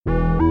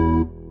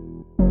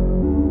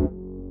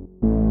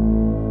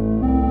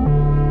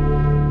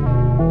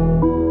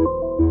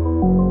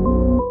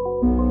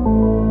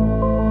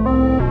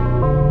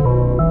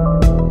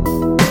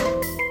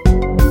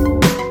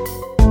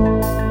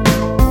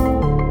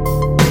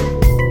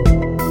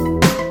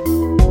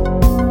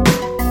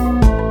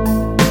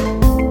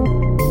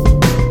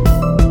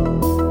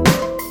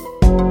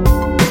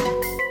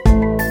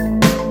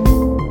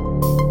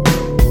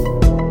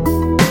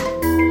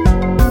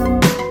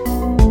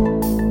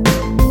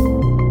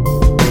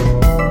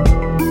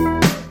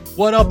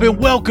What up and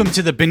welcome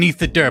to the Beneath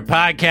the Dirt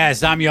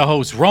podcast. I'm your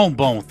host,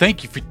 Romebone.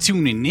 Thank you for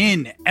tuning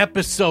in.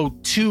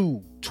 Episode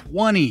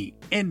 220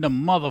 in the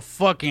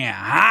motherfucking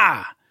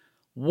high.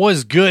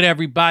 What's good,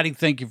 everybody?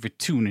 Thank you for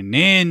tuning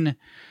in.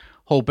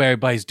 Hope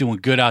everybody's doing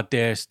good out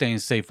there, staying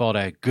safe, all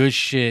that good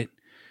shit.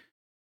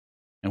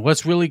 And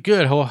what's really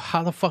good,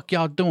 how the fuck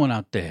y'all doing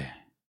out there?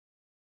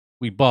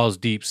 We balls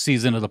deep,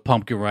 season of the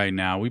pumpkin right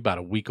now. We about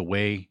a week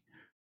away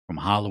from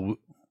Halloween,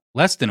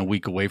 less than a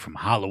week away from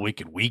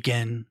Hallowicked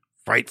Weekend.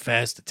 Fright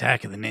Fest,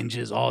 Attack of the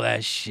Ninjas, all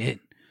that shit.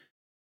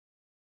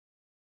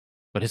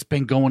 But it's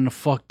been going the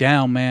fuck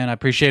down, man. I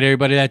appreciate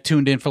everybody that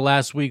tuned in for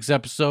last week's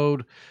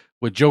episode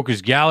with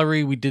Joker's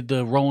Gallery. We did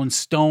the Rolling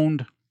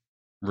Stone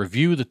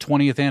review, the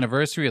 20th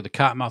anniversary of the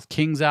Cottonmouth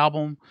Kings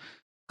album.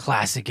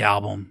 Classic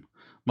album.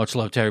 Much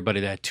love to everybody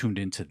that tuned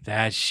into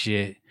that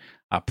shit.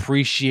 I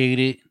appreciate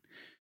it.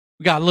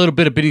 We got a little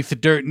bit of Beneath the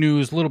Dirt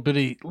news, little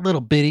bitty,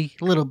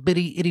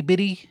 itty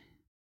bitty.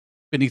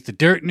 Beneath the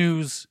Dirt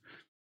news.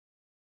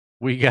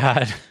 We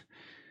got,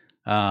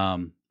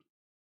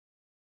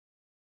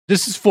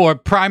 this is for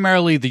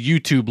primarily the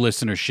YouTube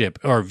listenership,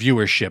 or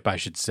viewership, I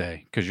should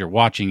say, because you're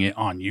watching it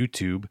on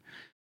YouTube.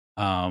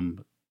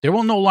 There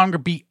will no longer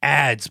be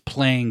ads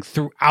playing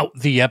throughout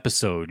the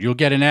episode. You'll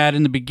get an ad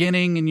in the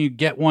beginning and you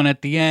get one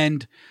at the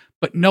end,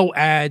 but no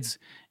ads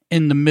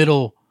in the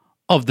middle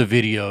of the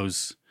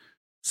videos.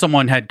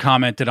 Someone had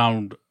commented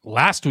on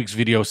last week's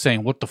video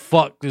saying, what the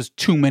fuck, there's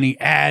too many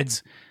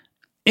ads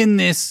in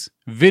this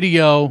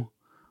video.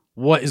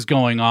 What is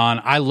going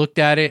on? I looked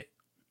at it,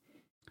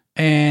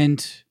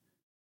 and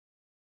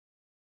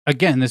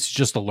again, this is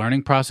just a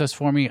learning process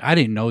for me. I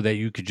didn't know that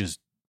you could just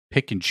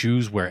pick and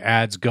choose where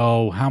ads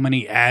go, how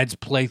many ads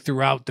play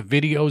throughout the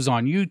videos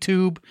on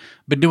YouTube.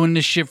 Been doing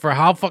this shit for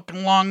how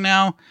fucking long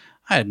now?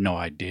 I had no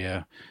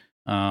idea.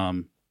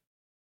 But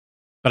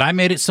I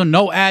made it so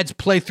no ads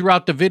play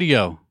throughout the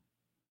video.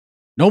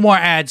 No more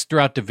ads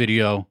throughout the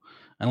video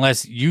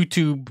unless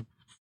YouTube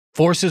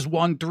forces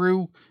one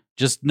through.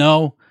 Just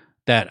know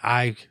that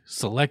I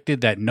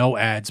selected that no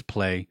ads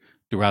play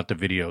throughout the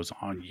videos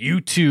on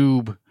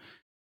YouTube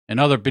and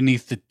other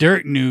Beneath the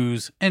Dirt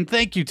news. And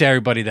thank you to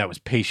everybody that was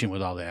patient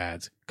with all the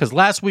ads. Because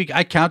last week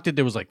I counted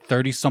there was like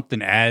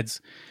 30-something ads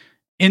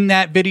in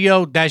that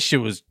video. That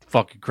shit was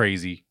fucking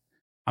crazy.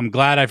 I'm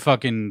glad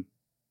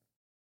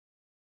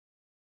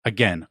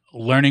again,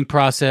 learning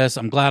process.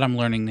 I'm glad I'm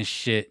learning this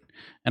shit.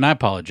 And I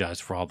apologize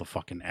for all the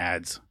fucking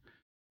ads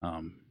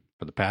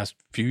for the past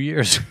few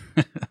years.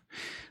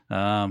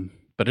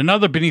 But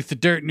another Beneath the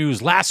Dirt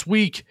news. Last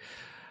week,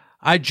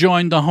 I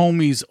joined the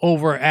homies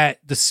over at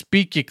the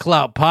Speak Your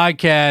Clout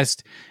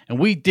podcast, and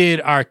we did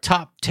our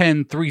top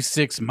 10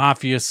 3-6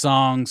 Mafia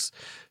songs.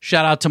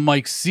 Shout out to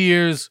Mike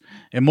Sears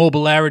and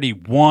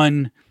Mobilarity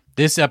 1.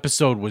 This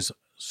episode was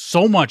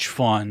so much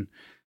fun.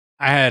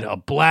 I had a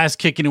blast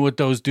kicking it with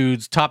those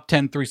dudes. Top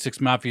 10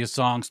 3-6 Mafia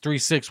songs.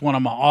 3-6, one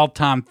of my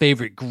all-time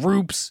favorite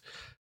groups.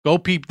 Go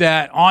peep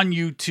that on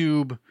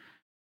YouTube.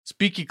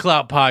 Speak Your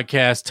Clout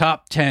podcast,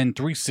 top 10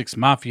 3-6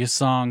 Mafia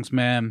songs,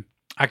 man.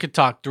 I could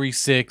talk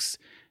 3-6,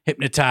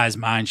 Hypnotize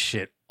Mind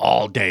shit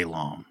all day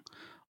long.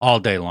 All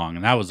day long.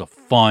 And that was a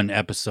fun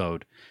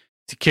episode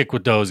to kick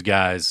with those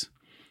guys.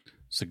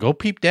 So go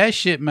peep that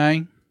shit,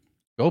 man.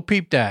 Go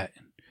peep that.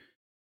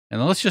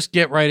 And let's just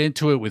get right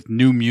into it with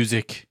new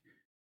music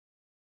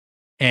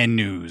and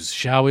news,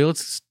 shall we?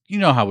 You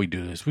know how we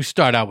do this. We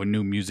start out with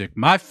new music.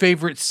 My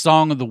favorite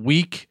song of the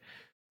week,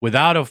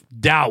 without a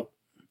doubt,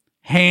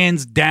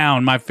 hands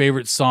down, my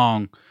favorite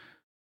song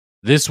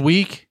this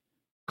week,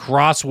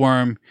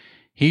 Crossworm.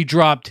 He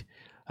dropped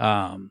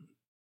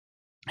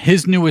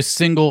his newest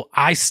single,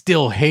 I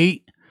Still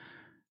Hate.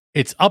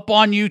 It's up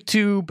on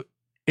YouTube.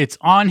 It's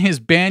on his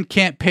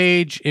Bandcamp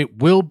page. It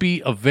will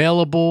be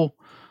available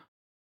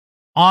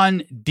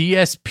on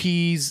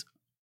DSPs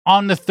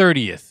on the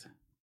 30th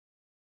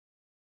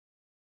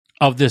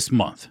of this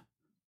month.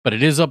 But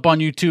it is up on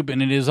YouTube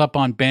and it is up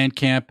on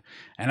Bandcamp.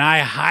 And I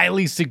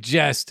highly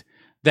suggest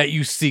that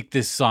you seek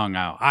this song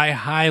out. I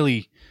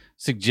highly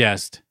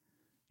suggest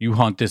you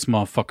hunt this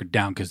motherfucker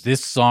down, because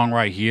this song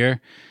right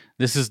here,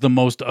 this is the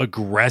most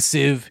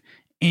aggressive,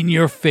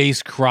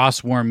 in-your-face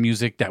Crossworm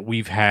music that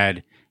we've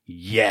had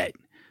yet.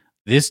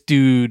 This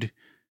dude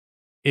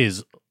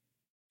is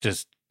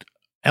just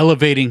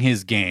elevating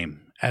his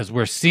game, as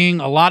we're seeing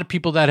a lot of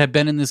people that have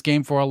been in this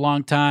game for a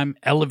long time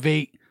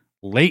elevate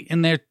late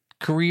in their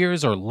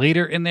careers or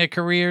later in their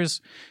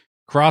careers.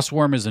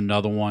 Crossworm is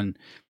another one.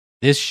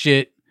 This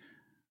shit,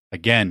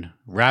 again,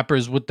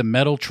 rappers with the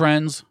metal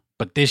trends,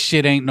 but this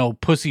shit ain't no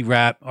pussy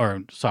rap,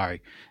 or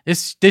sorry,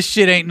 this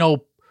shit ain't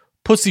no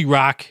pussy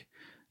rock.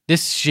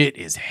 This shit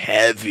is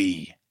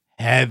heavy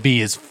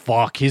as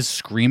fuck. His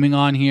screaming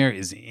on here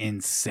is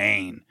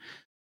insane.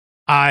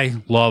 I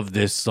love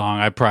this song.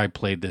 I probably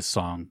played this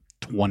song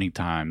 20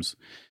 times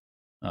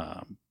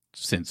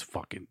since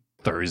fucking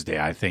Thursday,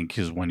 I think,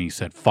 is when he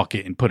said fuck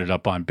it and put it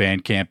up on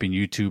Bandcamp and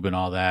YouTube and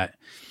all that.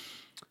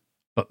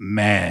 But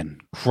man,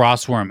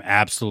 Crossworm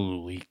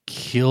absolutely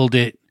killed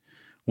it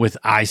with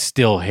I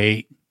Still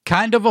Hate.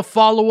 Kind of a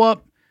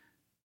follow-up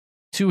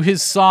to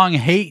his song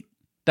Hate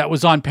that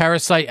was on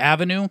Parasite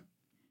Avenue,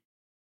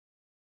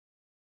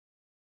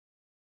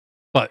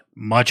 but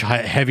much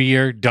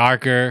heavier,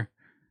 darker,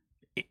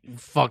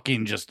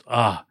 fucking just,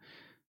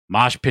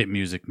 mosh pit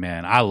music,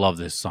 man. I love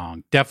this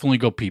song. Definitely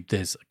go peep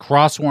this.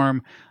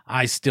 Crossworm,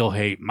 I Still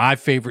Hate. My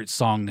favorite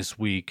song this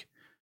week.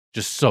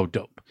 Just so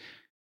dope.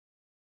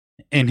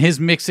 In his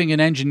mixing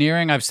and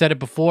engineering, I've said it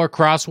before,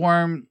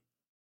 Crossworm,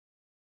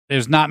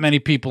 there's not many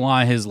people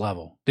on his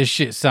level. This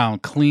shit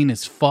sound clean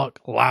as fuck,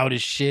 loud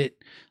as shit.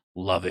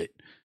 Love it.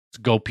 Let's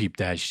go peep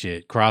that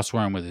shit.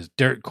 Crossworm with his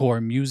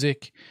dirtcore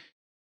music.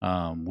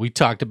 We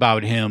talked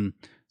about him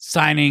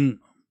signing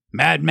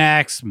Mad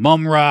Max,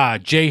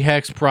 Mumra,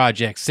 J-Hex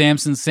Project,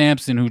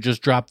 Samson, who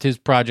just dropped his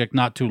project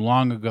not too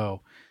long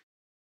ago.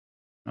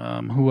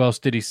 Who else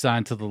did he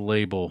sign to the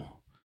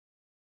label?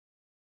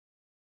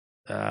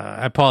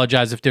 I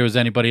apologize if there was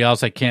anybody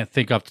else. I can't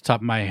think off the top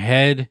of my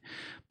head.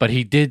 But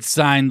he did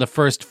sign the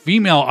first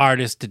female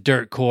artist to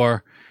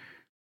dirtcore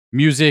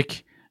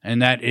music,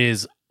 and that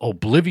is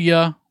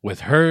Oblivia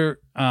with her.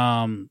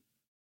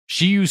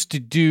 She used to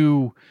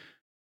do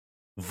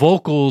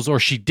vocals, or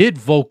she did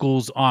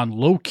vocals on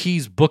Low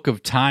Key's Book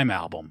of Time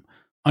album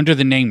under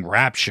the name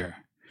Rapture.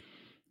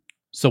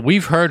 So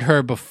we've heard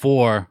her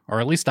before, or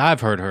at least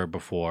I've heard her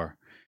before.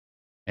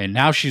 And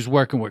now she's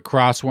working with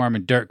Crossworm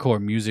and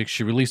dirtcore music.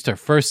 She released her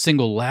first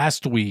single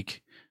last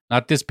week,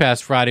 not this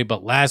past Friday,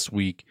 but last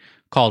week,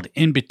 called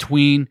In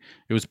Between.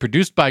 It was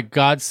produced by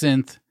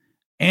Godsynth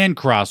and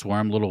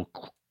Crossworm, little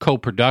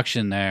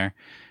co-production there.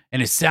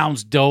 And it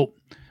sounds dope.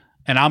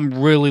 And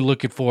I'm really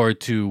looking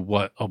forward to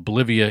what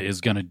Oblivia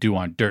is going to do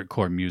on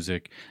dirtcore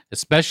music,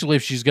 especially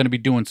if she's going to be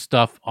doing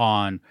stuff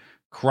on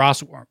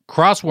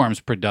Crossworm's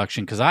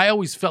production, because I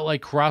always felt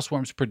like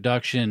Crossworm's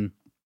production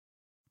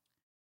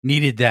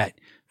needed that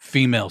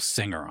female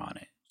singer on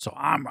it. So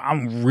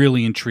I'm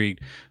really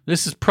intrigued.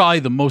 This is probably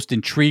the most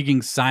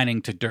intriguing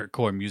signing to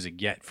dirtcore music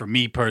yet for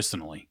me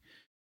personally,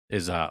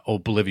 is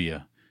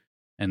Oblivia.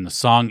 And the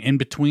song In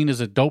Between is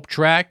a dope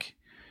track.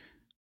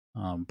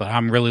 But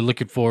I'm really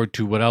looking forward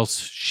to what else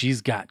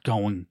she's got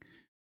going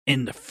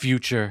in the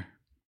future.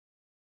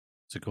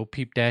 So go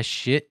peep that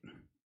shit.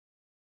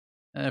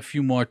 A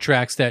few more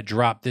tracks that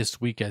dropped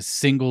this week as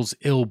singles.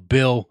 Ill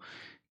Bill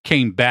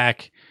came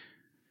back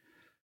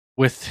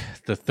with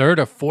the third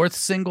or fourth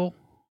single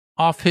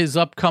off his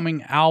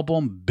upcoming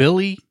album,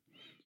 Billy.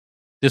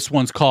 This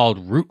one's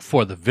called Root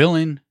for the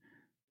Villain,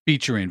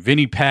 featuring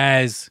Vinnie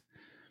Paz,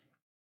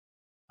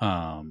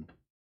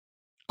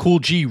 Cool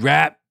G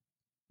Rap,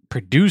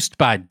 produced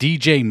by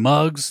DJ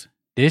Muggs.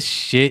 This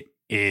shit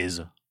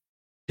is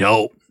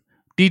dope.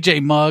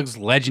 DJ Muggs,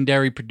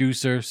 legendary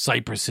producer,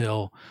 Cypress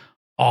Hill,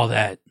 all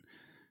that.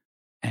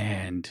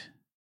 And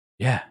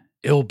yeah,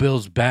 Ill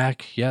Bill's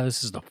back. Yeah,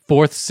 this is the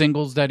fourth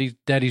singles that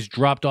he's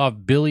dropped off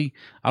Billy.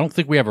 I don't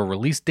think we have a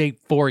release date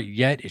for it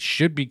yet. It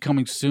should be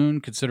coming soon,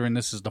 considering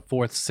this is the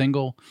fourth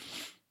single.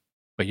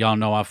 But y'all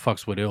know I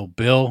fucks with Ill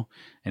Bill.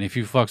 And if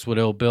you fucks with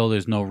Ill Bill,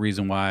 there's no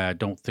reason why I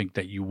don't think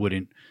that you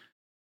wouldn't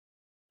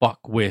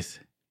fuck with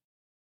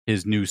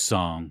his new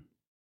song,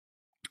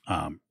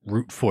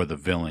 Root for the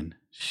Villain.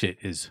 Shit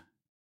is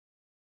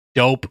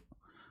dope.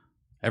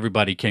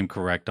 Everybody came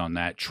correct on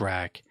that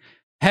track.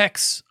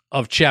 Hex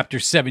of Chapter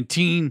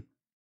 17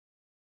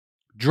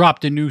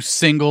 dropped a new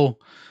single,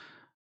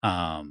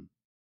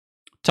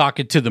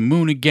 Talking to the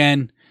Moon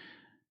Again.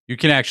 You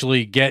can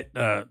actually get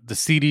the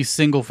CD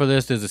single for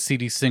this. There's a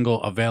CD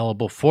single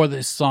available for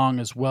this song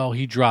as well.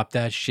 He dropped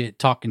that shit,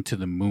 Talking to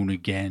the Moon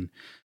Again.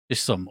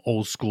 Just some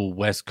old school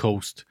West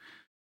Coast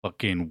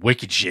fucking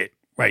wicked shit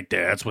right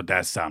there. That's what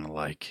that sounded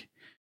like.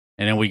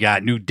 And then we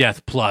got new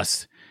Death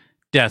Plus.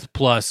 Death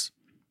Plus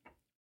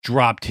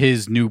dropped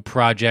his new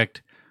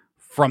project,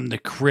 From the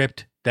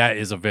Crypt. That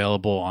is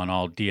available on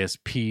all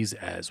DSPs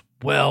as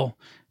well.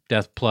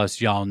 Death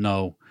Plus, y'all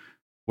know,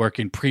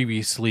 working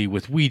previously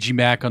with Ouija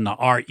Mac on the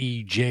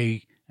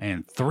REJ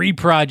and 3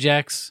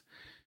 projects.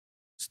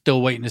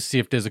 Still waiting to see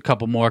if there's a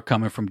couple more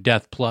coming from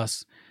Death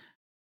Plus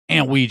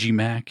and Ouija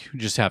Mac. You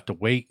just have to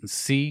wait and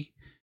see.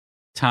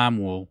 Time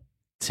will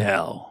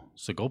tell.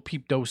 So go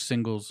peep those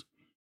singles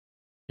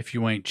if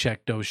you ain't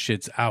checked those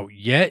shits out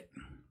yet.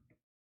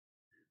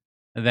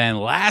 And then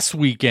last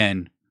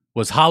weekend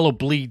was Hollow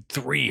Bleed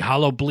 3.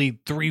 Hollow Bleed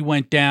 3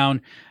 went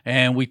down,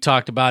 and we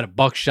talked about it.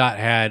 Buckshot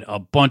had a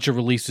bunch of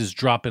releases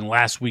dropping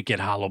last week at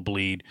Hollow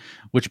Bleed,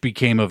 which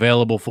became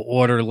available for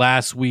order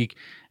last week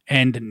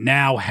and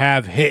now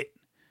have hit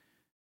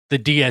the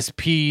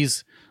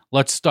DSPs.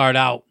 Let's start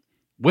out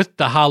with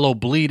the Hollow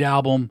Bleed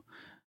album,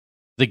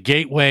 The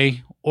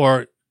Gateway,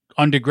 or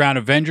Underground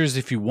Avengers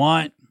if you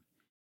want,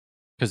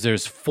 because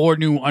there's 4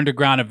 new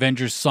Underground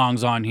Avengers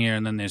songs on here,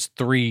 and then there's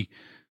 3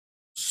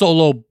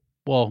 solo,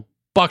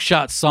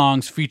 Buckshot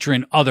songs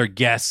featuring other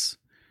guests.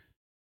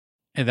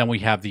 And then we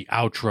have the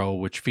outro,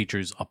 which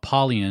features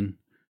Apollyon,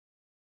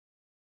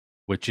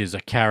 which is a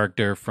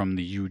character from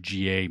the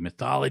UGA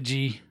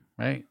mythology,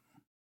 right?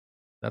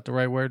 Is that the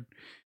right word?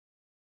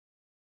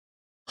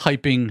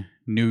 Hyping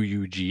new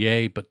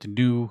UGA, but the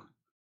new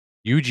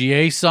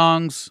UGA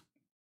songs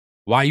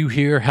Why You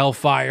Here,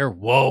 Hellfire,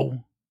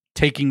 Whoa,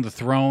 Taking the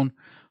Throne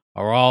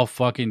are all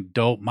fucking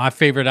dope. My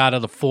favorite out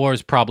of the four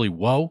is probably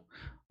Whoa.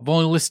 I've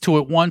only listened to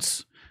it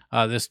once,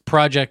 this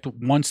project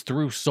once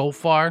through so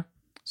far,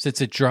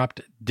 since it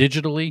dropped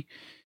digitally.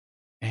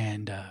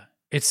 And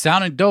it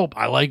sounded dope.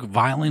 I like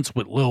Violence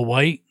with Lil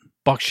White.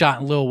 Buckshot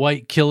and Lil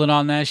White killing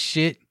on that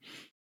shit.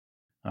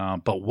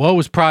 But Whoa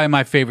is probably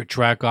my favorite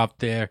track off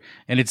there.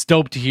 And it's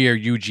dope to hear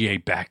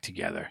UGA back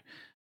together.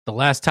 The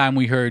last time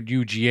we heard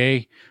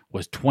UGA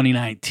was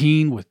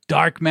 2019 with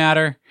Dark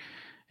Matter.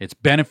 It's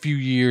been a few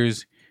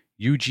years.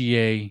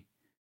 UGA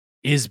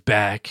is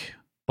back.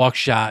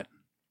 Buckshot,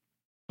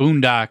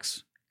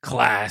 Boondocks,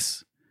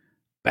 Class,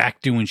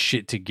 back doing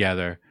shit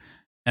together.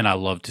 And I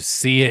love to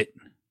see it,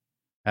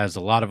 as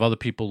a lot of other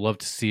people love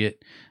to see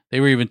it. They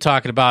were even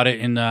talking about it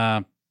in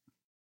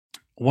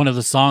one of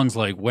the songs,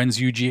 like, when's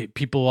UGA?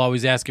 People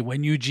always asking,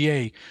 when's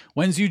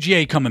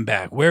UGA coming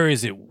back? Where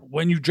is it?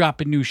 When you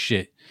dropping new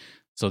shit?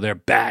 So they're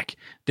back.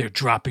 They're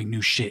dropping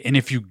new shit. And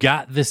if you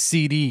got the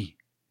CD,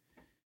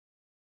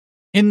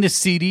 in the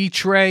CD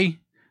tray,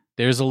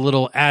 there's a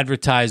little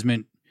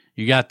advertisement.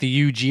 You got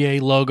the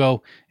UGA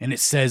logo, and it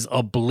says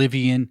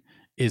Oblivion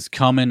is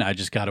coming. I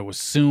just got to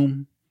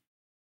assume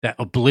that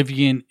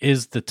Oblivion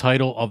is the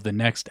title of the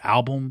next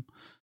album,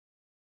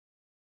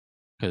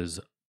 because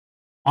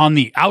on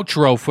the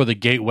outro for the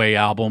Gateway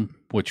album,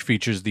 which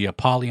features the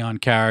Apollyon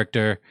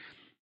character,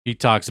 he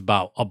talks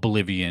about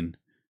Oblivion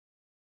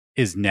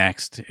is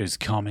next, is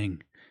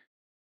coming.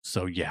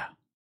 So yeah,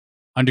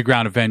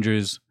 Underground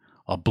Avengers,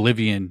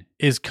 Oblivion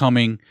is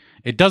coming.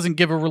 It doesn't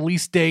give a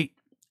release date.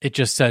 It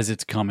just says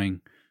it's coming.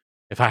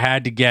 If I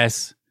had to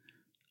guess,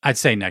 I'd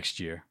say next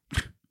year.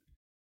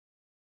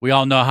 We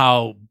all know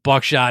how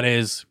Buckshot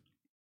is,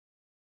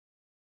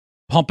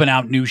 pumping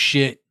out new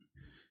shit.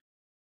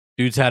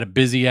 Dude's had a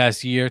busy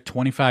ass year,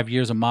 25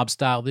 years of Mob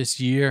Style this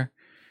year,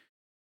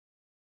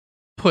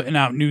 putting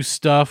out new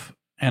stuff.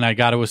 And I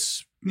got to,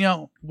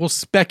 we'll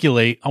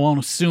speculate. I won't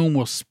assume,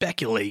 we'll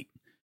speculate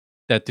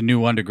that the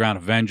new Underground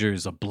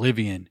Avengers,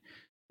 Oblivion,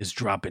 is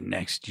dropping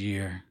next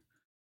year.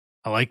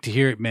 I like to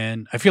hear it,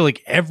 man. I feel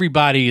like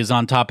everybody is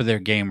on top of their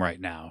game right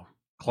now.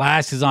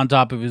 Class is on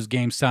top of his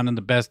game, sounding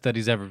the best that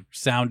he's ever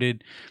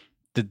sounded.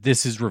 The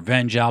This Is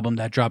Revenge album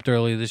that dropped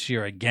earlier this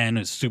year, again,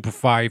 is super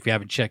fire. If you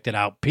haven't checked it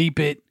out, peep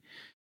it.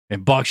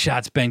 And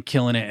Buckshot's been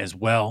killing it as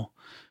well.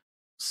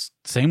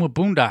 Same with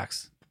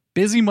Boondocks.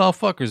 Busy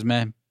motherfuckers,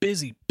 man.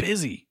 Busy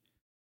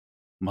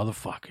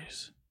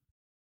motherfuckers.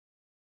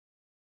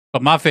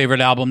 But my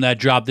favorite album that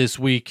dropped this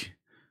week,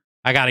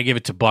 I got to give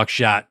it to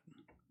Buckshot.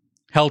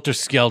 Helter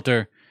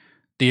Skelter.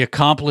 The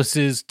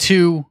Accomplices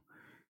 2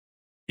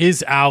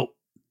 is out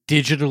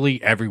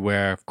digitally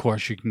everywhere. Of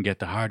course, you can get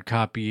the hard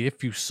copy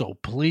if you so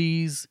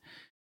please.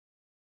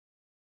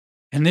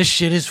 And this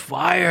shit is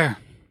fire.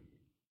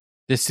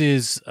 This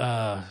is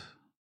the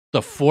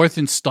fourth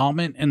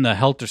installment in the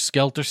Helter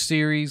Skelter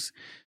series.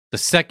 The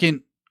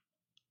second,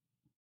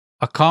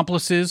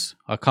 Accomplices.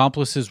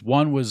 Accomplices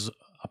 1 was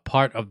a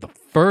part of the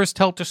first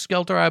Helter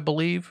Skelter, I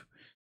believe.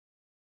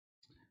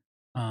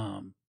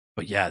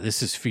 But yeah,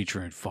 this is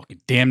featuring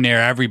fucking damn near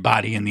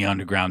everybody in the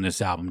underground.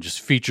 This album just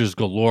features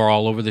galore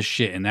all over the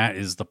shit. And that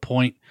is the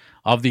point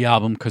of the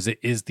album, because it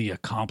is the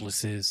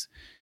Accomplices.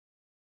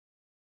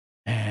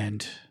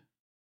 And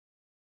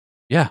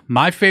yeah,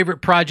 my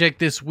favorite project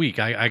this week.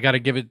 I got to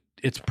give it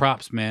its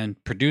props, man.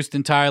 Produced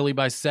entirely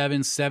by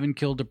Seven. Seven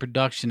killed the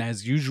production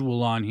as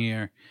usual on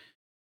here.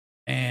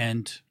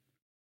 And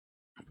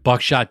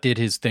Buckshot did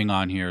his thing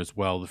on here as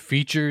well. The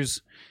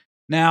features.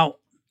 Now,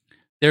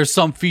 there's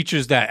some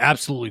features that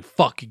absolutely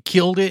fucking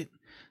killed it.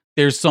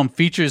 There's some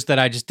features that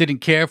I just didn't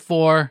care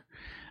for.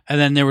 And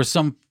then there were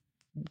some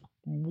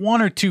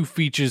one or two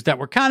features that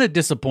were kind of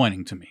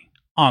disappointing to me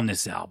on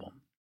this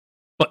album.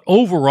 But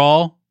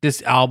overall,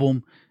 this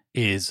album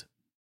is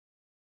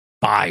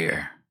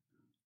fire.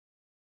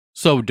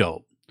 So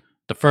dope.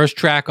 The first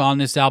track on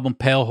this album,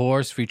 Pale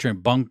Horse, featuring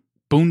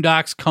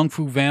Boondocks, Kung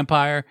Fu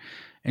Vampire,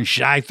 and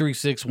Shy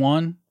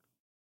 361.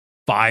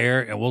 Fire.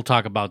 And we'll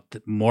talk about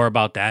more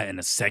about that in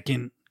a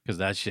second, because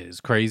that shit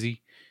is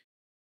crazy.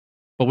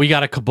 But we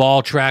got a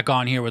Cabal track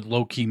on here with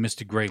Low Key,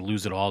 Mr. Gray,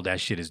 Lose It All. That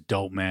shit is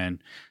dope,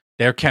 man.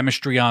 Their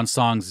chemistry on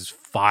songs is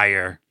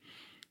fire.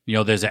 You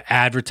know, there's an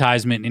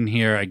advertisement in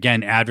here.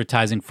 Again,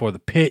 advertising for The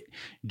Pit,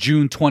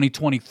 June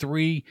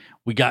 2023.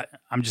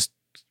 I'm just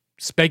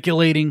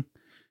speculating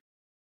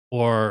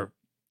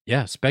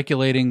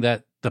speculating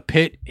that The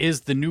Pit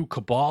is the new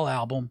Cabal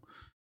album,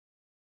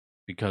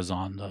 because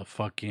on the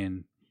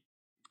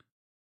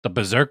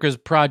Berserkers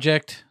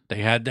project, they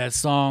had that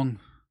song,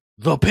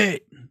 The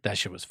Pit. That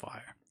shit was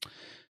fire.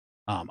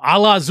 A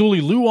la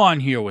Zuli Lou on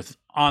here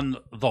on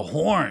the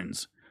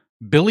horns.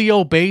 Billy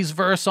Obey's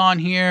verse on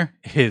here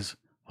is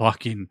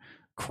fucking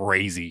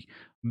crazy.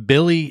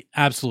 Billy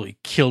absolutely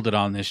killed it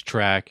on this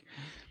track.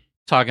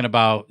 Talking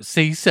about,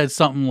 he said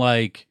something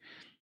like,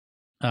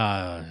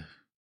 go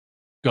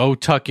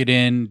tuck it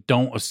in,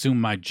 don't assume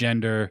my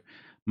gender.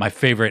 My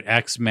favorite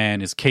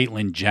X-Man is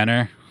Caitlyn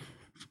Jenner.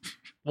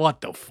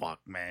 What the fuck,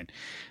 man?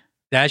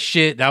 That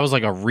shit, that was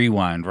like a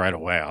rewind right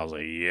away. I was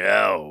like,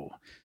 yo,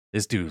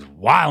 this dude's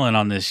wilding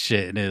on this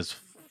shit. And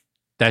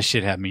that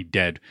shit had me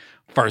dead.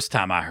 First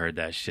time I heard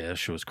that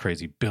shit was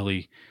crazy.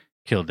 Billy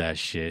killed that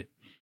shit.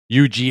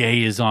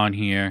 UGA is on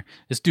here.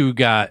 This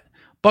dude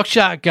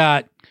Buckshot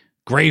got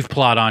Grave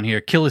Plot on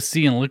here. Killer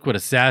C and Liquid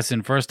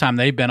Assassin. First time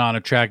they've been on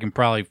a track in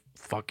probably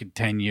fucking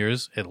 10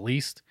 years at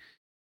least.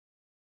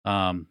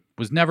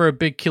 Was never a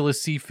big Killer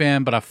C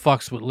fan, but I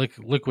fucks with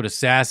Liquid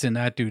Assassin.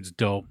 That dude's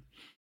dope.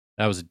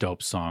 That was a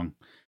dope song.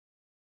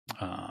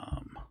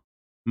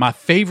 My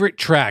favorite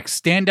track,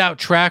 standout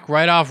track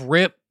right off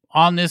rip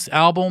on this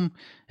album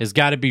has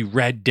got to be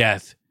Red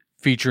Death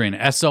featuring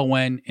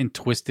SON and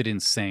Twisted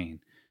Insane.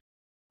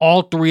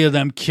 All three of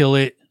them kill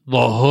it.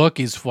 The hook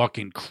is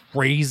fucking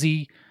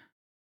crazy.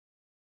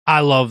 I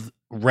love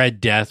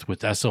Red Death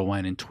with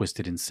SON and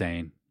Twisted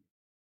Insane.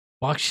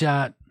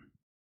 Buckshot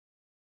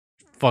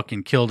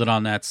fucking killed it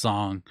on that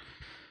song.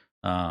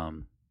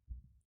 I'm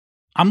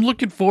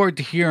looking forward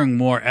to hearing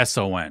more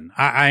SON.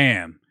 I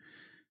am.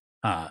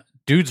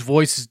 Dude's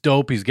voice is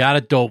dope. He's got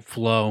a dope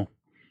flow.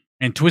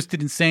 And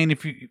Twisted Insane,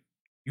 if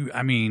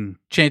I mean,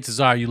 chances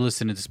are you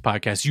listen to this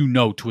podcast, you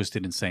know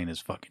Twisted Insane is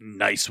fucking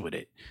nice with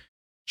it.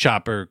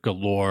 Chopper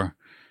galore.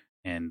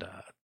 And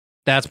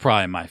that's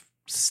probably my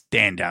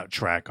standout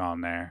track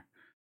on there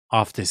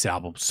off this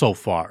album so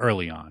far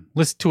early on.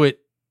 Listen to it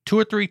 2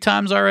 or 3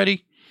 times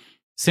already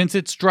since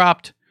it's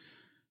dropped.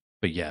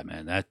 But yeah,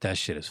 man, that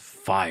shit is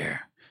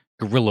fire.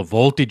 Gorilla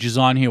Voltage is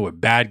on here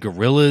with Bad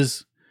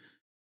Gorillas.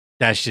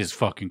 That shit's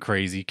fucking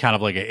crazy. Kind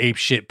of like an Ape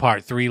Shit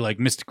Part 3, like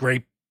Mr.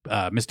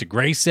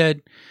 Gray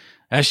said.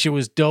 That shit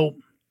was dope.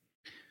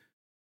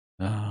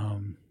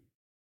 And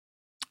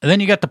then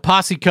you got the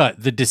Posse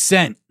Cut, The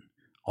Descent.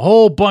 A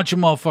whole bunch of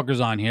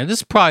motherfuckers on here. This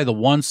is probably the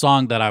one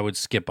song that I would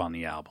skip on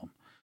the album.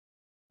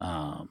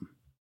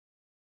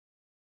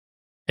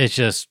 It's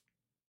just,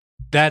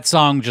 that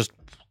song just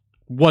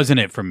wasn't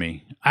it for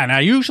me. And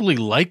I usually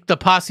like the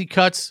Posse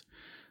Cuts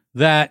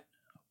that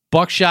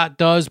Buckshot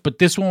does, but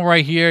this one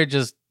right here,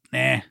 just,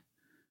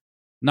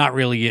 not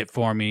really it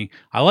for me.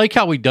 I like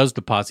how he does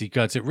the Posse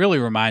Cuts. It really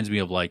reminds me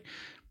of like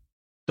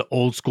the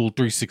old school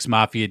 3-6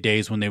 Mafia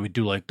days when they would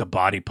do like the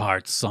Body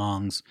Parts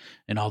songs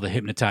and all the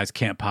Hypnotized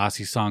Camp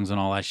Posse songs and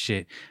all that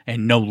shit.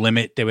 And No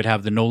Limit, they would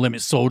have the No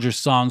Limit Soldier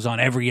songs on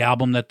every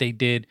album that they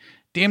did.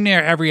 Damn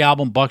near every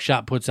album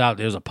Buckshot puts out,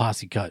 there's a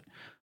Posse Cut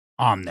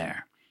on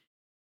there.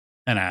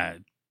 And I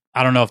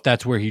don't know if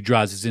that's where he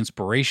draws his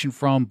inspiration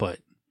from, but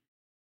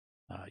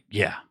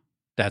yeah.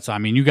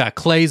 You got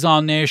Clay's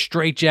on there,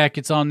 Straight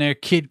Jackets on there,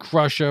 Kid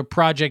Crusher,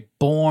 Project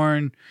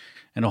Born,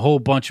 and a whole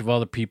bunch of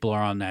other people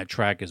are on that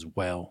track as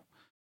well.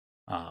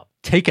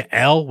 Take a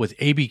L with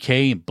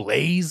ABK and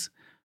Blaze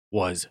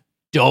was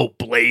dope.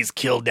 Blaze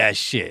killed that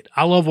shit.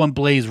 I love when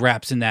Blaze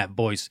raps in that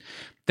voice,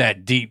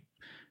 that deep,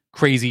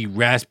 crazy,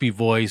 raspy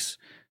voice,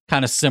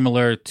 kind of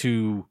similar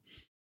to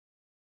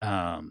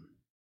the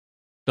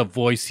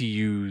voice he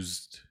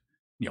used,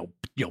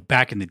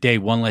 back in the day,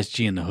 One Less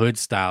G in the Hood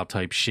style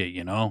type shit,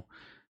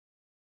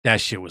 That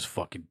shit was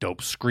fucking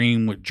dope.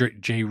 Scream with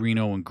Jay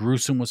Reno and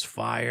Gruesome was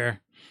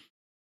fire.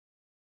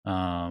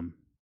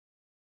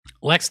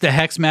 Lex the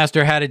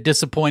Hexmaster had a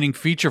disappointing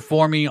feature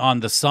for me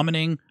on The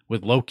Summoning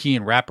with Low-Key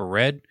and Rapper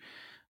Red.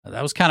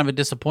 That was kind of a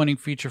disappointing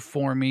feature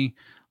for me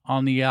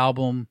on the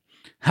album.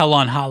 Hell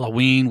on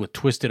Halloween with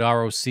Twisted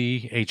ROC,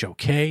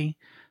 HOK.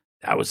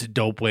 That was a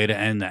dope way to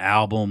end the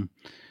album.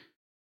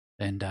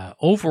 And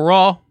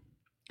overall,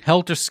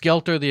 Helter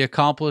Skelter, The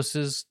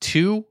Accomplices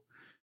 2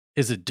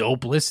 is a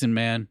dope listen,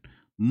 man.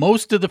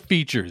 Most of the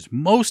features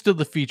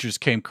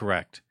came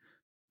correct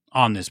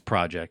on this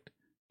project.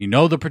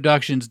 The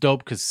production's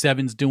dope because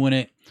Seven's doing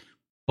it.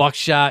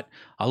 Buckshot,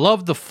 I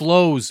love the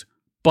flows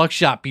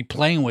Buckshot be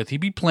playing with. He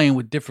be playing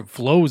with different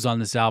flows on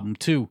this album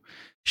too.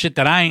 Shit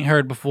that I ain't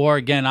heard before.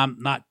 Again, I'm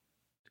not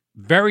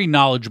very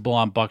knowledgeable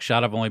on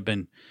Buckshot. I've only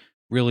been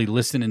really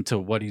listening to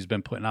what he's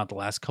been putting out the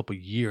last couple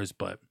of years,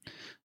 but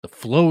the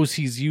flows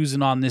he's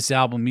using on this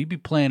album, he be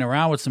playing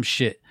around with some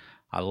shit.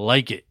 I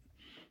like it.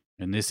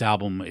 And this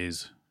album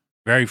is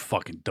very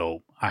fucking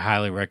dope. I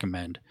highly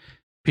recommend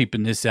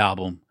peeping this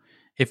album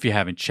if you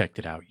haven't checked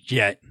it out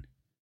yet.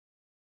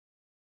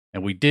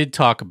 And we did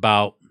talk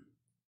about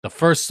the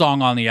first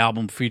song on the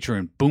album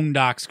featuring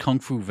Boondocks, Kung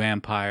Fu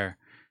Vampire,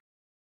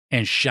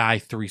 and Shy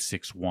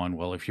 361.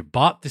 Well, if you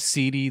bought the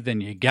CD, then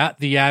you got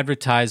the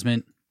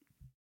advertisement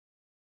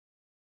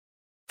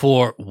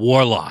for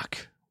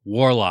Warlock.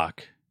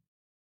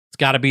 It's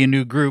got to be a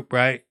new group,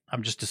 right?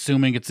 I'm just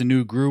assuming it's a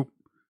new group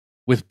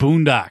with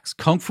Boondocks,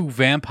 Kung Fu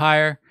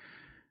Vampire,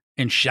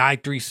 and Shy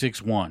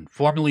 361,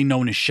 formerly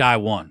known as Shy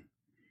 1.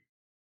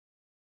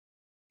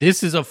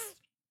 This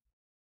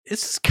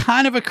is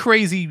kind of a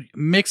crazy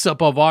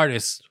mix-up of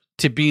artists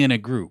to be in a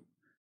group.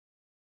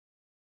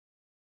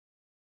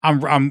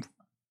 I'm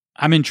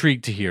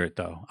intrigued to hear it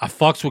though. I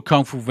fucks with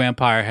Kung Fu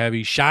Vampire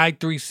heavy. Shy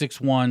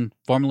 361,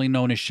 formerly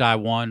known as Shy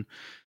 1,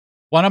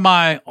 one of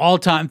my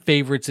all-time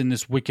favorites in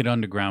this Wicked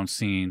Underground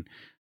scene,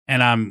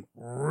 and I'm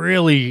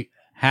really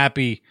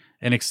happy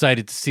and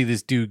excited to see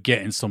this dude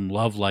getting some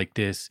love like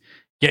this,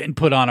 getting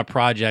put on a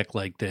project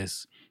like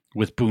this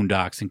with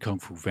Boondocks and Kung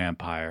Fu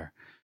Vampire.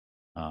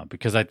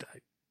 Because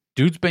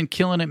dude's been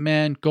killing it,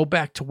 man. Go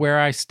Back to Where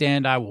I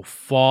Stand, I Will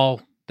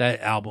Fall. That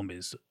album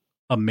is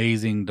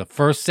amazing. The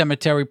first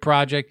Cemetery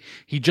project,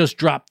 he just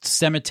dropped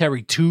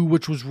Cemetery 2,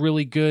 which was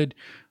really good,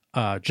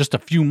 just a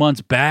few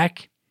months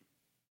back.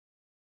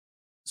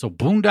 So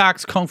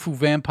Boondocks, Kung Fu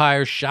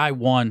Vampire, Shy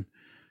One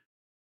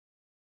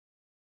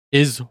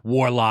is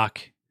Warlock.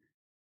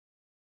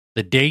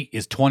 The date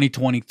is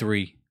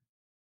 2023.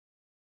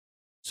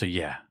 So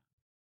yeah.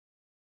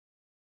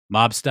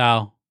 Mob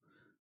Style,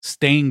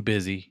 staying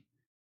busy.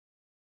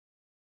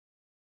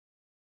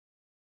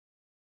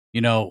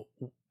 You know,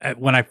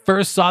 when I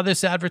first saw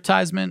this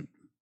advertisement,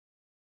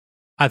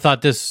 I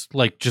thought this,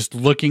 like, just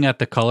looking at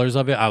the colors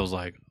of it, I was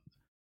like,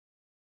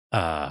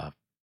 I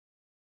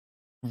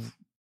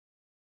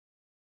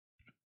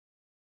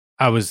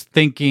was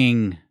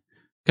thinking,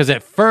 because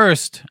at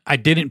first I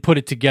didn't put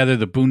it together,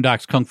 the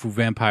Boondocks Kung Fu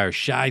Vampire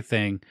Shy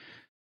thing.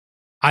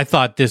 I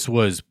thought this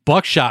was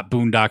Buckshot,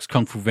 Boondocks,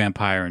 Kung Fu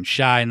Vampire, and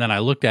Shy. And then I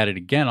looked at it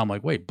again. I'm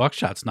like, wait,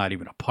 Buckshot's not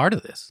even a part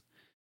of this.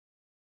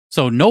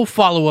 So no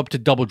follow-up to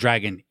Double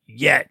Dragon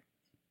yet.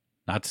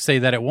 Not to say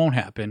that it won't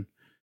happen.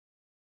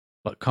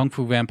 But Kung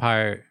Fu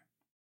Vampire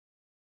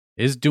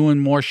is doing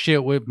more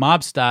shit with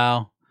Mob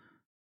Style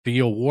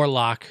via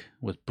Warlock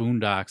with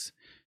Boondocks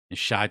and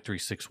Shy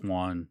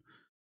 361.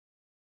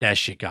 That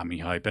shit got me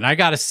hype. And I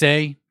got to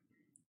say,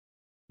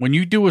 when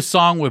you do a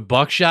song with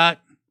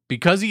Buckshot,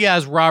 because he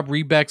has Rob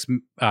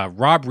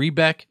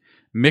Rebeck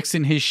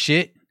mixing his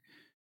shit,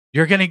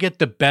 you're going to get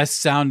the best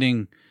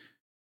sounding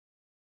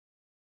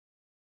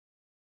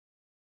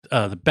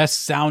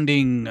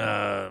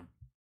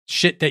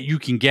shit that you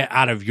can get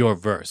out of your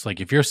verse. Like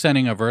if you're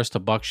sending a verse to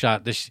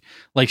Buckshot,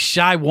 like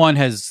Shy One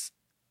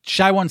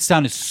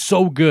sounded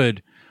so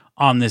good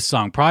on this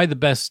song. Probably the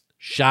best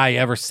Shy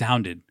ever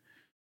sounded.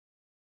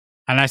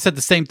 And I said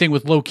the same thing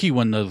with Low Key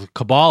when the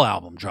Cabal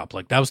album dropped.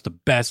 Like that was the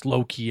best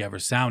Low Key ever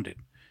sounded.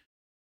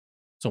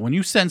 So when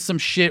you send some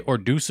shit or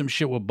do some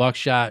shit with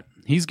Buckshot,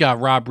 he's got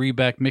Rob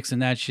Rebeck mixing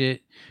that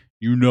shit.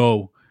 You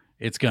know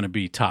it's going to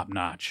be top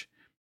notch.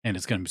 And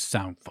it's going to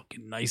sound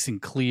fucking nice and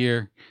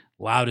clear,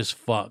 loud as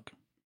fuck.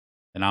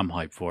 And I'm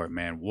hyped for it,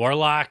 man.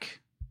 Warlock,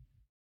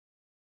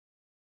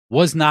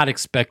 was not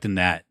expecting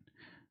that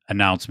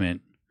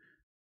announcement.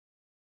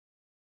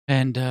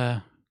 And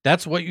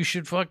that's what you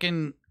should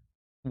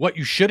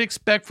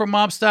expect from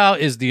Mob Style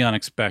is the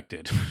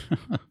unexpected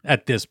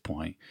at this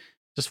point.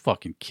 Just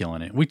fucking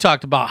killing it. We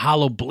talked about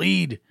Hollow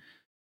Bleed.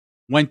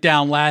 Went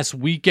down last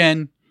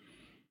weekend.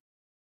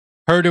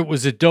 Heard it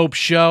was a dope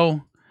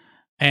show.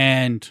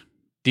 And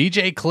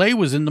DJ Clay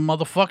was in the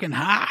motherfucking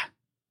high.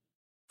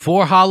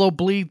 For Hollow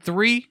Bleed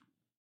 3.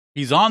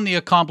 He's on the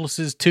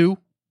Accomplices 2.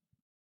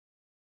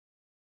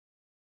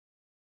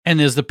 And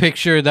there's the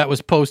picture that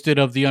was posted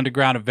of the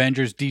Underground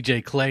Avengers,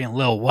 DJ Clay and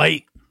Lil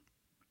White.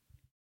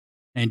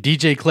 And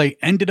DJ Clay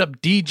ended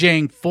up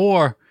DJing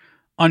for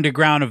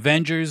Underground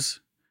Avengers.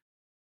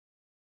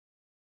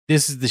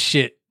 This is the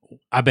shit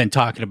I've been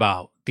talking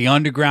about. The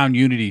underground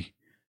unity.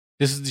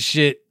 This is the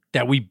shit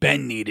that we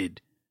been needed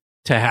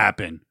to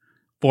happen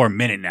for a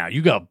minute now.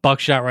 You got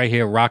Buckshot right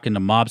here rocking the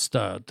Mob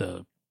Style,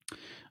 the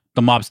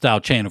Mob Style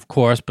chain, of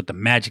course, but the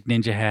Magic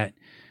Ninja hat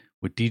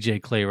with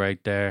DJ Clay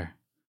right there.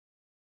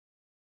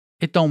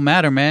 It don't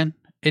matter, man.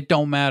 It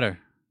don't matter.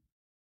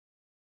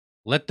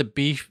 Let the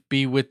beef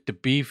be with the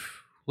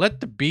beef. Let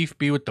the beef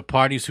be with the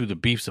parties who the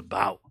beef's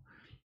about.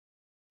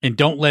 And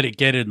don't let it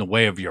get in the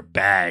way of your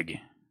bag.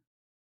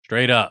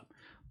 Straight up.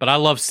 But I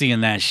love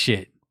seeing that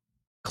shit.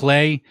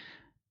 Clay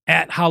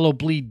at Hollow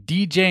Bleed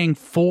DJing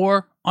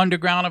for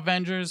Underground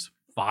Avengers.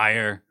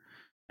 Fire.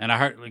 And I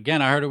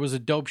heard it was a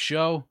dope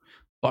show.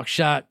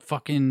 Buckshot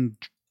fucking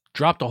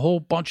dropped a whole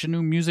bunch of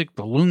new music.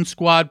 The Loon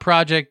Squad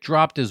project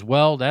dropped as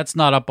well. That's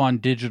not up on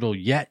digital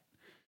yet.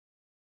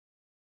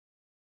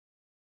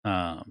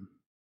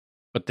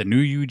 But the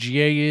new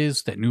UGA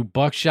is. That new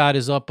Buckshot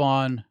is up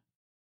on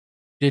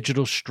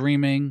digital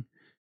streaming.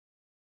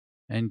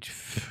 And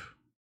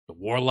the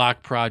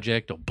Warlock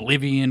project,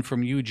 Oblivion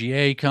from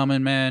UGA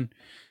coming, man.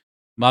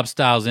 Mob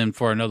Style's in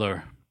for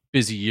another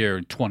busy year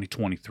in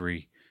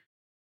 2023.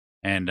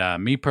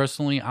 And me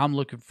personally, I'm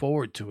looking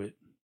forward to it,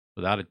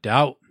 without a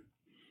doubt.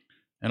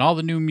 And all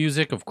the new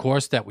music, of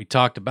course, that we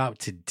talked about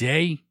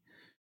today.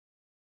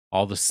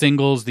 All the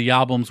singles, the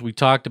albums we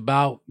talked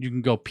about. You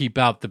can go peep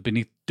out the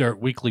Beneath Dirt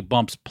Weekly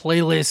Bumps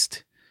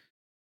playlist.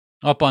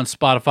 Up on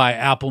Spotify,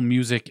 Apple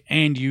Music,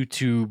 and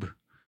YouTube.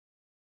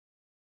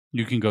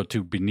 You can go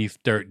to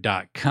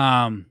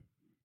beneathdirt.com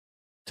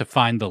to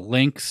find the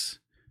links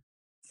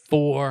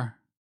for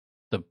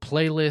the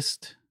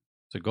playlist.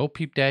 So go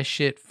peep that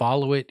shit.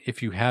 Follow it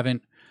if you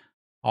haven't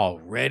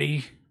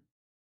already.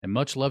 And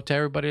much love to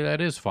everybody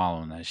that is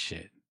following that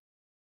shit.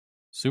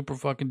 Super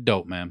fucking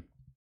dope, man.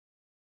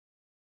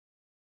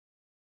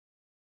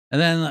 And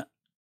then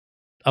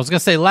I was going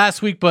to say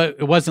last week, but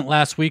it wasn't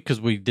last week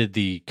because we did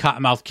the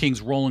Cottonmouth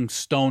Kings Rolling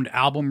Stone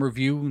album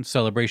review in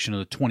celebration of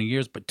the 20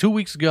 years. But 2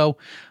 weeks ago,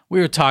 we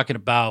were talking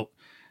about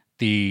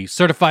the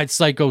Certified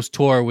Psychos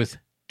tour with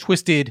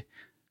Twiztid,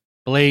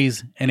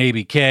 Blaze, and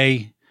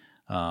ABK.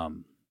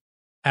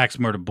 Axe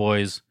Murder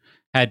Boys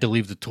had to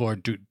leave the tour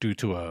due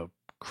to a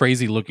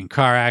crazy-looking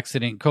car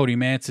accident. Cody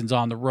Manson's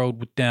on the road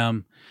with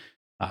them.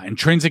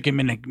 Intrinsic and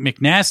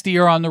McNasty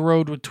are on the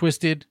road with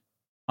Twiztid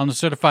on the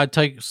Certified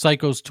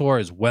Psychos tour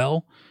as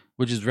well,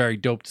 which is very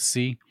dope to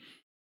see.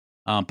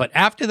 But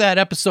after that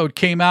episode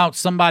came out,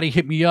 somebody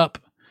hit me up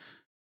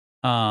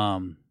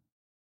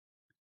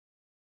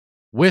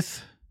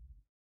with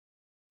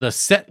the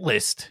set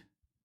list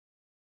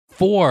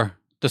for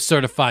the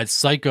Certified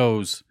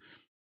Psychos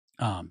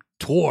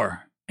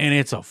tour, and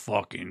it's a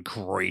fucking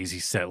crazy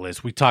set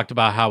list. We talked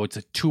about how it's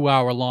a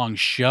 2-hour long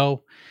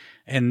show,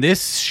 and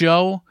this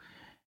show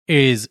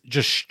is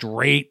just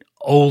straight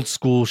old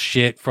school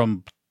shit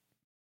from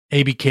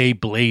ABK,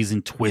 Blaze,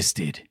 and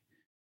Twiztid.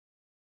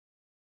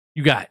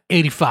 You got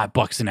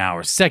 $85 an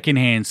hour,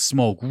 secondhand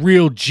smoke,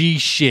 real G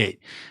shit,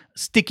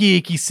 sticky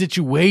icky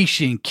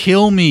situation,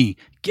 kill me,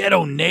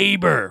 ghetto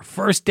neighbor,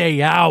 first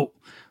day out,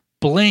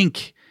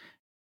 blink,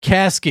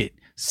 casket,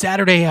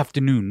 Saturday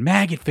afternoon,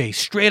 maggot face,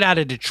 straight out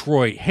of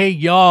Detroit, hey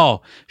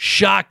y'all,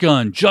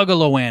 shotgun,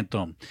 juggalo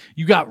anthem.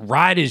 You got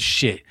Riders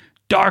shit,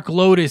 Dark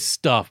Lotus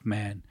stuff,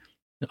 man.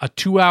 A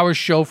 2-hour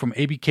show from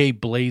ABK,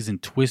 Blaze,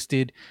 and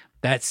Twiztid.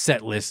 That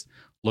set list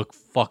looked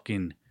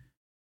fucking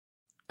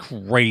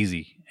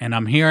crazy. And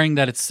I'm hearing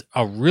that it's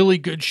a really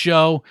good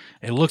show.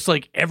 It looks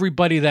like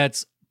everybody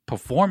that's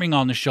performing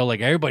on the show, like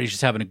everybody's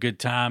just having a good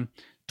time.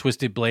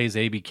 Twiztid, Blaze,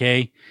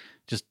 ABK,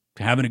 just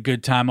having a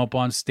good time up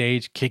on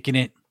stage, kicking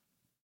it.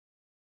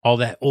 All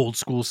that old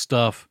school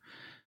stuff.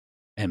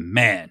 And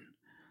man,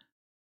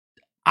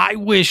 I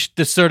wish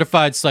the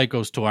Certified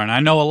Psychos tour, and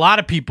I know a lot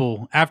of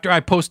people, after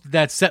I posted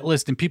that set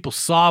list and people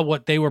saw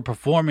what they were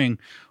performing,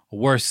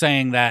 were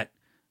saying that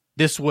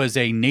this was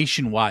a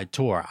nationwide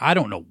tour. I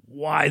don't know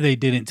why they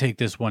didn't take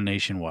this one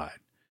nationwide.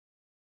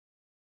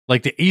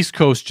 Like the East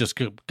Coast just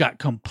got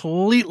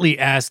completely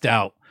assed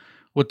out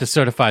with the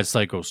Certified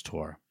Psychos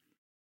tour.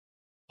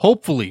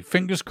 Hopefully,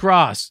 fingers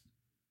crossed,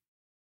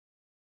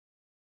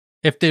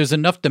 if there's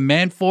enough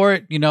demand for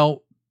it,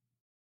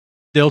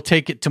 they'll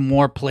take it to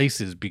more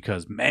places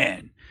because,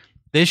 man,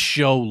 this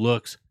show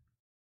looks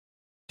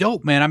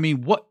dope, man. I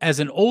mean, what, as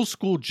an old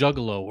school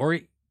juggalo, or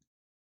it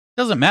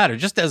doesn't matter,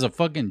 just as a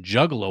fucking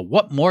juggalo,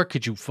 what more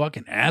could you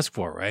fucking ask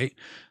for, right?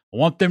 I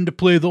want them to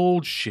play the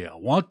old shit. I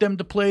want them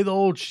to play the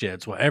old shit.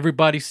 It's what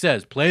everybody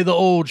says. Play the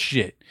old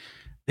shit.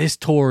 This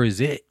tour is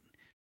it.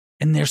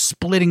 And they're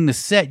splitting the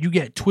set. You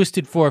get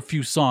Twiztid for a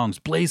few songs.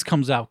 Blaze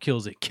comes out,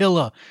 kills it.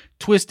 Killa,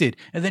 Twiztid.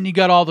 And then you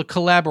got all the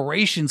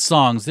collaboration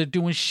songs. They're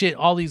doing shit,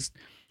 all these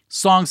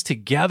songs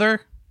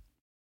together.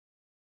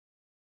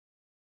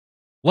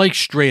 Like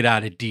Straight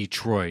Out of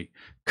Detroit.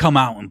 Come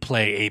Out and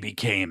Play,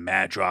 ABK and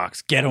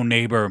Madrox. Ghetto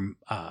Neighbor,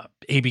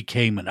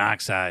 ABK,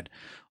 Monoxide.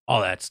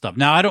 All that stuff.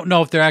 Now, I don't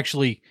know if they're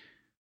actually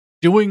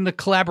doing the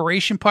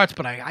collaboration parts,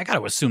 but I got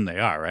to assume they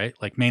are, right?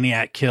 Like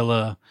Maniac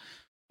Killa,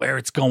 Where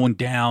It's Going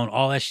Down,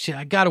 all that shit.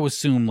 I got to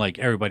assume like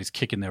everybody's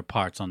kicking their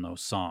parts on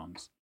those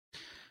songs.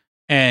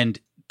 And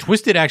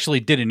Twiztid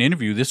actually did an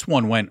interview. This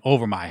one went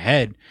over my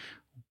head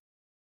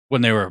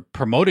when they were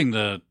promoting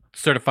the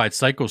Certified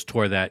Psychos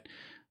tour that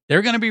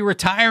they're going to be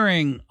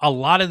retiring a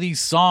lot of these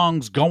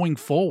songs going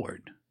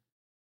forward.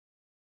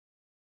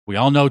 We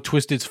all know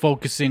Twiztid's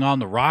focusing on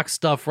the rock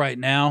stuff right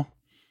now.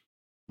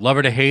 Love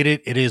it or hate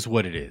it, it is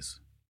what it is.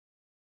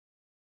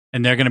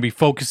 And they're going to be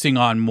focusing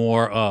on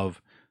more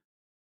of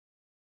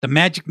the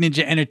Magic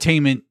Ninja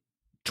Entertainment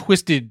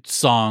Twiztid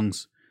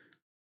songs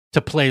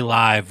to play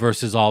live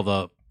versus all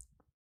the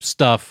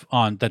stuff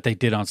on that they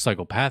did on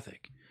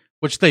Psychopathic,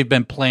 which they've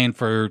been playing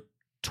for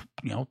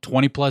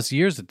 20 plus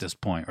years at this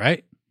point,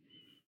 right?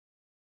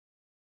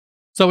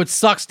 So it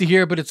sucks to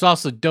hear, but it's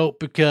also dope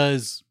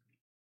because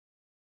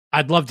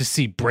I'd love to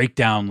see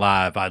Breakdown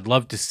live. I'd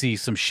love to see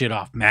some shit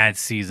off Mad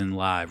Season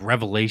live,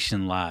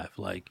 Revelation live.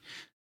 Like,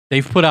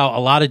 they've put out a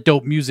lot of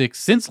dope music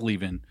since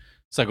leaving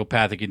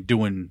Psychopathic and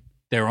doing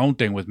their own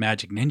thing with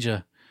Magic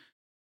Ninja.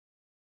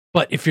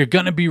 But if you're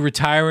going to be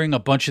retiring a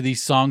bunch of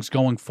these songs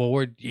going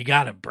forward, you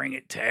got to bring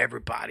it to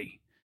everybody.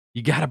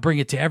 You got to bring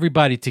it to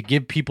everybody to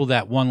give people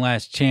that one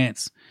last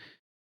chance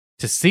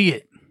to see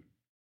it.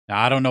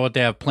 Now, I don't know what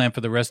they have planned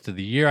for the rest of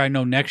the year. I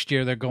know next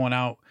year they're going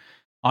out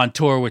on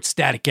tour with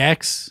Static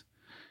X.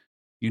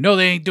 They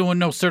ain't doing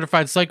no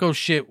Certified Psycho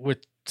shit with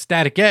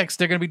Static X.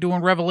 They're going to be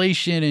doing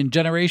Revelation and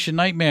Generation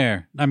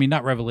Nightmare. I mean,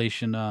 not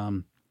Revelation.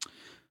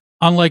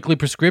 Unlikely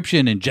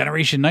Prescription and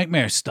Generation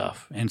Nightmare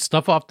stuff. And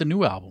stuff off the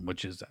new album,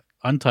 which is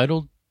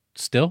Untitled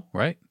still,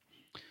 right?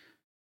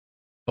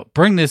 But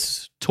bring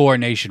this tour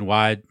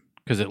nationwide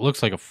because it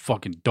looks like a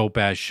fucking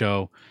dope-ass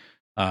show.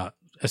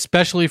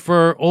 Especially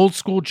for old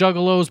school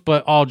juggalos,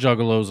 but all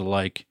juggalos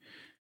alike.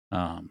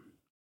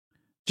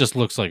 Just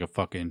looks like a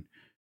fucking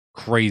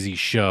crazy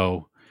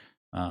show.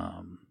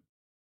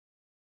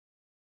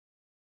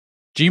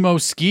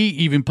 Gmo Ski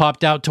even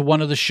popped out to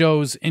one of the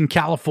shows in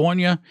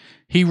California.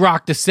 He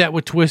rocked a set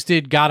with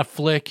Twisted, got a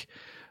flick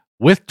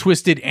with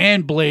Twisted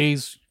and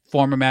Blaze,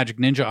 former Magic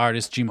Ninja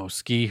artist Gmo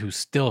Ski, who's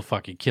still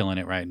fucking killing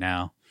it right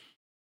now.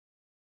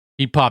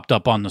 He popped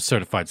up on the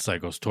Certified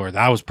Psychos tour.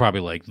 That was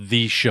probably like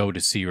the show to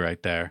see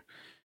right there.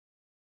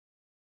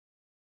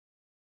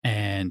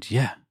 And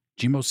yeah,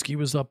 Gmo Ski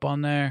was up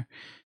on there.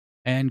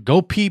 And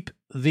go peep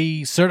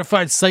the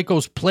Certified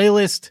Psychos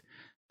playlist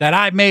that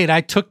I made. I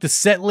took the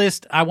set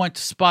list. I went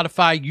to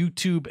Spotify,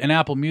 YouTube, and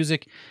Apple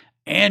Music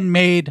and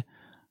made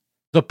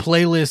the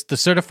playlist, the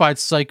Certified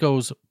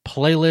Psychos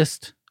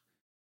playlist,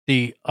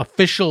 the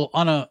officially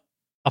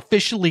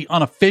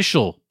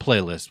unofficial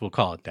playlist. We'll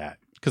call it that.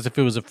 Because if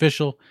it was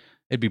official,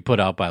 it'd be put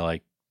out by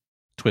like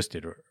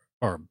Twisted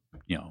or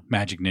you know,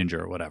 Magic Ninja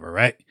or whatever,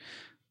 right?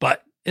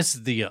 But this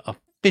is the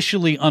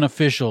officially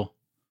unofficial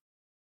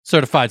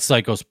Certified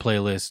Psychos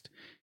playlist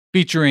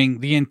featuring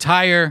the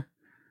entire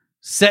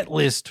set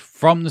list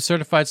from the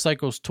Certified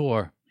Psychos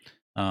tour.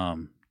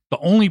 The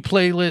only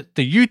playlist,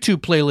 the YouTube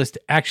playlist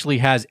actually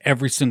has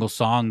every single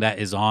song that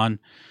is on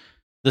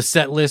the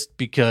set list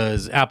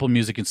because Apple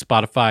Music and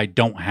Spotify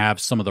don't have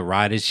some of the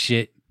Riders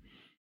shit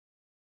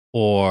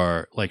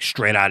or like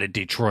Straight Outta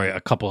Detroit,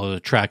 a couple of the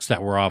tracks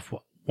that were off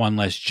One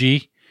Less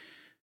G.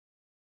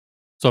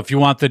 So if you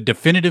want the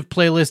definitive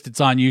playlist,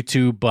 it's on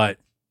YouTube, but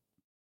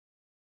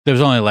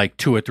there's only like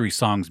 2 or 3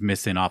 songs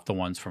missing off the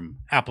ones from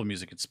Apple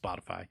Music and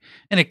Spotify.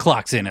 And it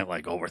clocks in at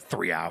like over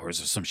 3 hours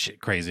or some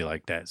shit crazy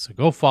like that. So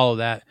go follow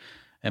that.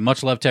 And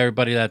much love to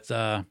everybody that's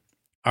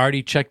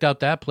already checked out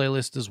that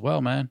playlist as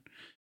well, man.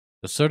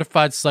 The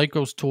Certified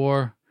Psychos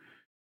tour.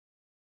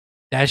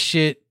 That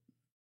shit,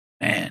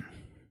 man,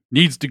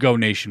 needs to go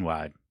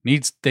nationwide.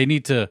 They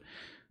need to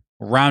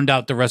round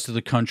out the rest of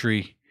the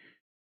country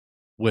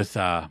with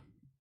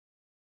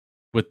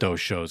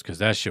those shows, because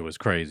that shit was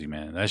crazy,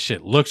 man. That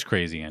shit looks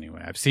crazy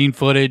anyway. I've seen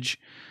footage.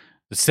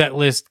 The set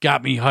list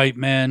got me hyped,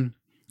 man.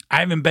 I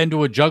haven't been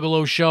to a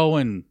Juggalo show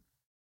in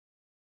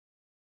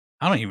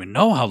I don't even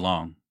know how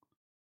long.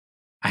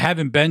 I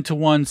haven't been to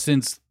one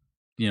since,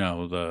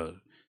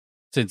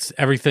 since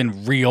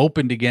everything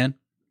reopened again.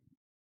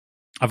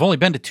 I've only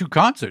been to 2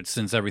 concerts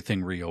since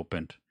everything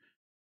reopened.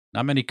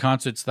 Not many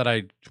concerts that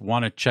I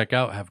want to check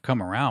out have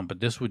come around, but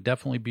this would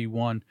definitely be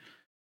one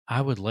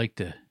I would like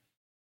to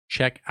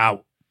check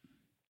out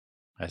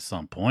at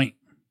some point.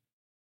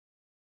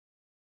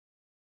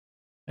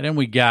 And then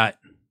we got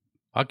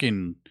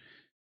fucking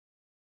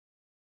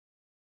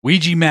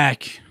Ouija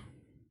Mac,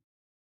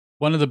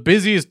 one of the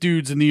busiest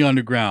dudes in the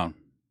underground.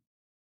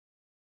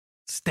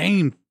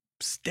 Staying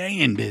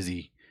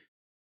busy.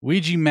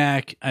 Ouija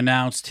Mac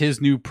announced his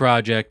new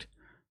project,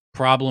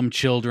 Problem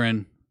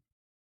Children,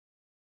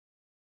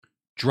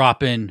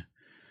 dropping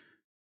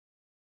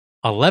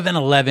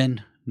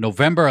 11/11,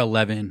 November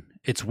 11.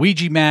 It's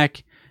Ouija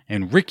Mac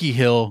and Ricky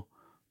Hill,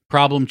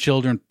 Problem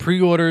Children.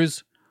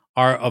 Pre-orders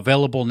are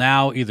available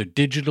now, either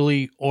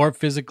digitally or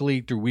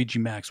physically through Ouija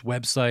Mac's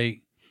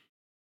website.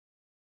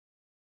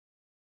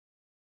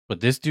 But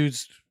this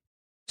dude's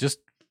just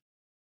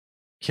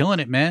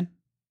killing it, man.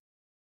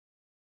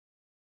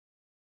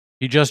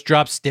 He just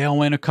dropped Stale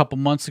Wind a couple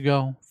months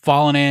ago.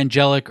 Fallen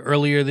Angelic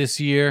earlier this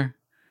year.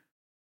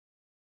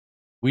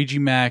 Ouija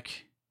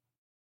Mac.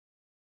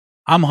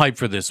 I'm hyped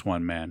for this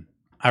one, man.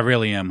 I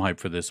really am hyped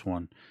for this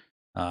one.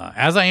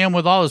 As I am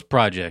with all his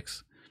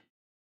projects.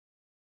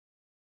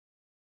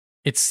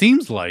 It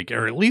seems like,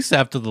 or at least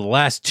after the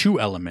last 2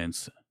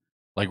 elements,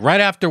 like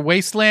right after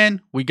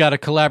Wasteland, we got a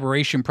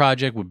collaboration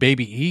project with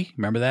Baby E.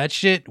 Remember that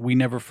shit? We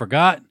never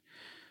forgot.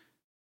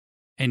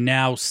 And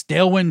now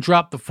Stale Wind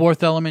dropped, the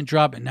 4th element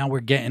drop, and now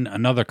we're getting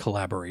another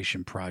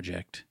collaboration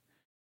project.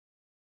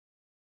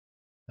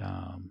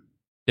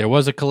 There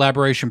was a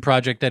collaboration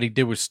project that he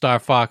did with Star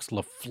Fox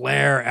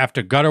LaFlare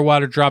after Gutter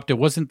Water dropped. It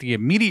wasn't the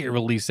immediate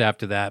release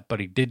after that, but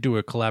he did do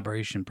a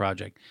collaboration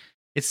project.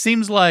 It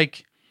seems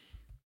like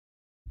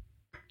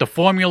the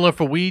formula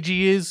for Ouija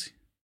is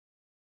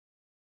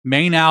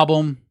main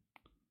album,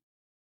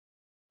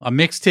 a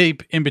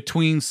mixtape in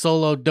between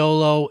solo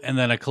dolo, and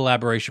then a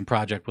collaboration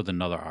project with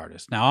another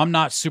artist. Now, I'm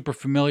not super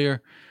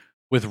familiar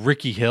with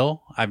Ricky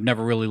Hill. I've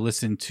never really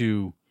listened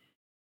to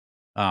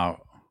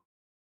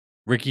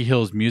Ricky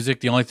Hill's music.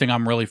 The only thing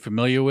I'm really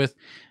familiar with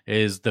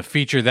is the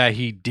feature that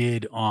he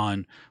did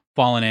on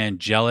Fallen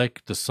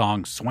Angelic, the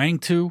song Swang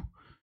To.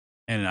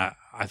 And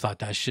I thought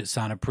that shit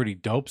sounded pretty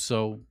dope.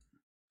 So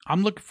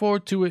I'm looking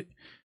forward to it.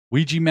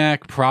 Ouija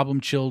Mac, Problem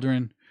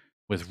Children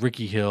with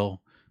Ricky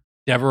Hill.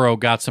 Devereaux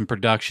got some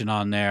production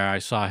on there. I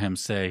saw him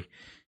say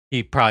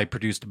he probably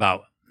produced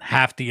about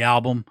half the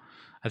album.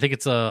 I think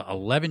it's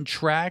 11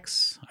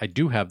 tracks. I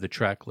do have the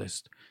track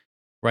list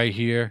right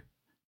here.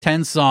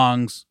 10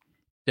 songs.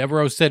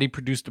 Devereaux said he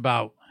produced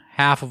about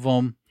half of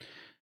them.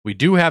 We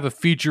do have a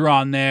feature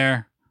on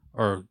there,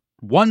 or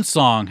one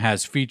song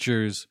has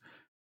features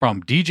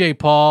from DJ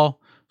Paul,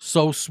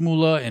 So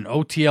Smoola, and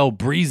OTL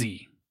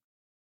Breezy.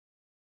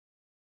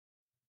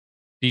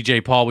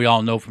 DJ Paul, we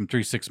all know from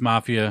 3 6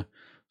 Mafia.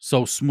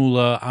 So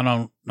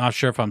Smoola, not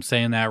sure if I'm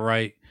saying that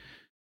right.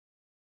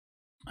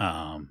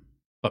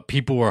 But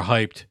people were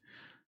hyped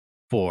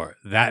for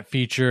that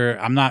feature.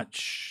 I'm not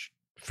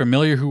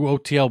familiar who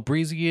OTL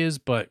Breezy is,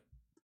 but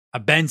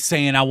I've been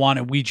saying I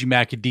wanted Ouija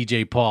Mac and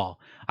DJ Paul.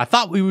 I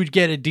thought we would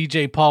get a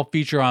DJ Paul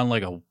feature on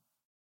like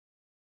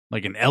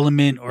an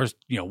Element or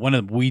one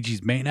of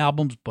Ouija's main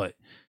albums, but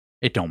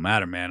it don't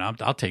matter, man.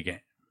 I'll take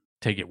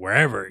it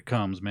wherever it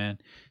comes, man.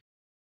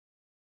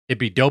 It'd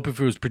be dope if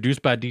it was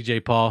produced by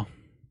DJ Paul.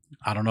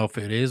 I don't know if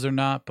it is or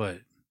not,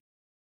 but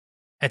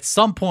at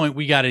some point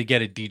we got to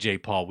get a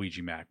DJ Paul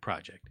Ouija Mac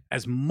project.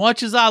 As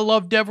much as I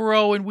love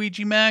Devereaux and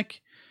Ouija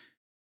Mac,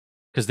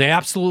 because they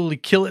absolutely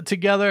kill it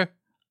together,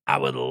 I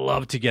would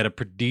love to get a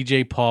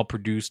DJ Paul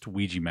produced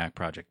Ouija Mac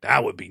project.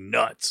 That would be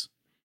nuts.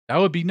 That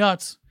would be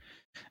nuts.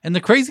 And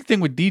the crazy thing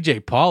with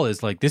DJ Paul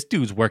is like this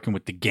dude's working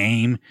with The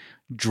Game,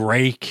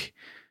 Drake,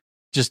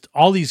 just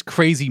all these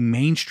crazy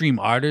mainstream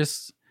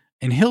artists,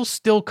 and he'll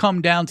still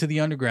come down to the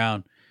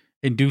underground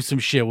and do some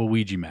shit with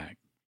Ouija Mac.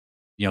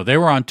 They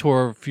were on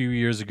tour a few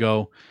years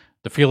ago,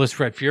 the Fearless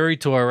Fred Fury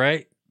tour,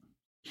 right?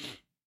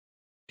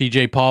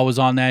 DJ Paul was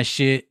on that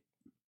shit.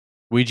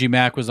 Ouija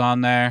Mac was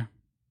on there.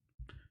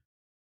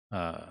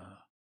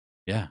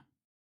 Yeah.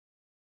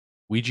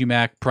 Ouija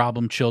Mac,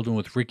 Problem Children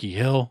with Ricky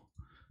Hill.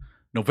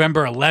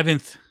 November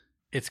 11th,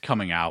 it's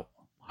coming out.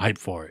 Hyped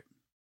for it.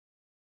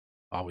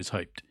 Always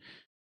hyped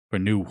for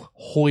new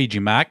Ouija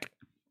Mac.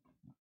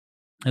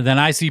 And then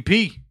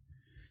ICP.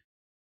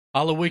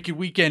 Halloween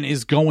weekend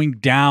is going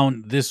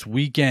down this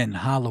weekend.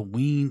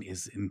 Halloween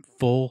is in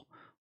full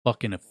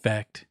fucking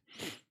effect.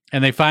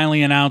 And they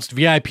finally announced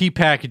VIP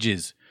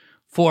packages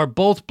for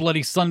both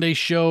Bloody Sunday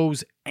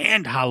shows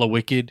and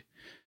Halloween.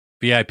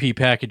 VIP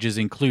packages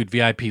include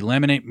VIP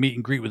Laminate, meet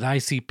and greet with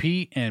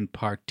ICP, and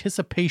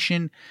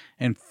participation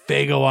in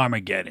Fago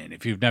Armageddon.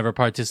 If you've never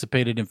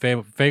participated in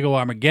Fago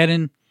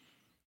Armageddon,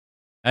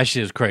 that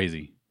shit is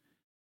crazy.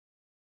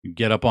 You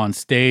get up on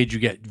stage, you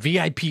get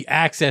VIP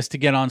access to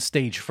get on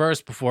stage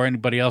first before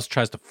anybody else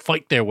tries to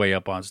fight their way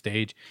up on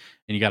stage.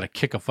 And you got to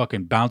kick a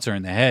fucking bouncer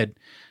in the head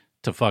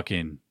to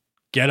fucking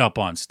get up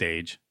on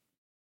stage.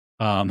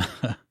 But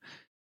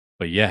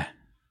yeah.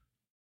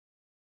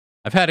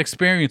 I've had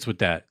experience with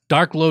that.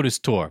 Dark Lotus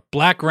Tour,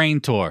 Black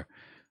Rain Tour,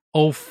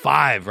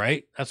 05,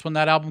 right? That's when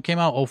that album came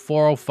out,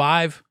 04,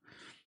 05.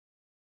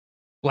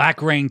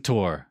 Black Rain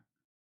Tour.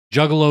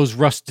 Juggalos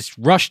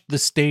rushed the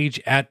stage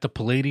at the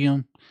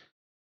Palladium.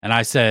 And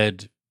I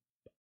said,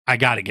 I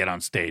got to get on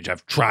stage.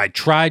 I've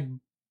tried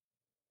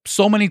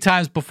so many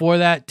times before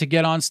that to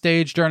get on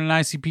stage during an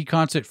ICP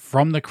concert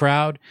from the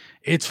crowd.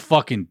 It's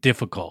fucking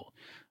difficult.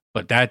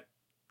 But that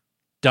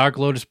Dark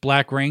Lotus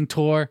Black Rain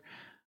Tour,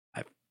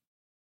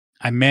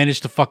 I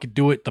managed to fucking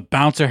do it. The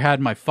bouncer had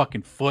my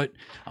fucking foot.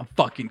 I'm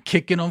fucking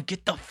kicking him.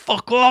 Get the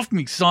fuck off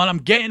me, son. I'm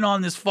getting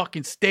on this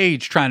fucking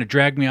stage trying to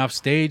drag me off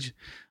stage.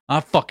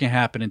 Not fucking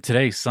happening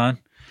today, son.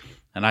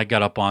 And I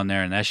got up on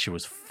there and that shit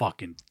was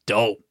fucking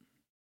dope.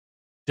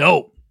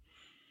 Dope.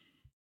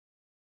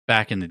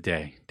 Back in the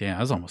day. Damn,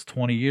 that was almost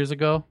 20 years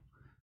ago.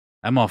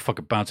 That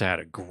motherfucking bouncer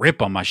had a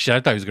grip on my shit. I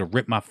thought he was going to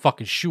rip my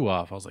fucking shoe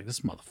off. I was like, this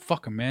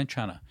motherfucker, man,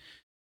 trying to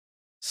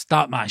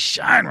stop my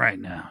shine right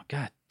now.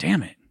 God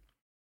damn it.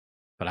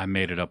 But I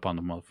made it up on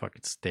the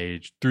motherfucking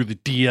stage. Threw the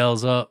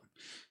DLs up.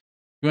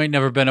 You ain't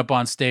never been up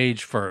on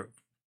stage for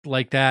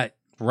like that.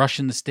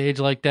 Rushing the stage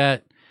like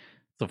that.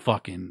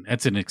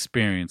 That's an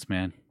experience,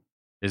 man.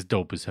 It's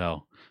dope as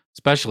hell.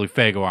 Especially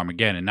Fago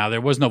Armageddon. Now,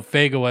 there was no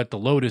Fago at the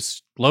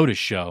Lotus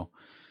show.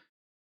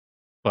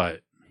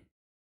 But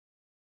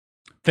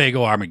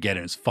Fago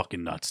Armageddon is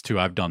fucking nuts, too.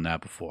 I've done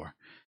that before.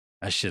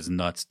 That shit's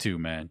nuts, too,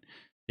 man.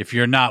 If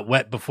you're not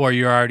wet before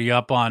you're already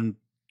up on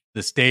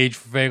the stage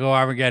for Fago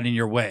Armageddon,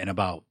 you're wet in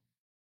about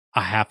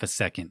a half a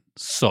second.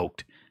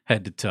 Soaked,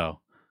 head to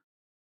toe.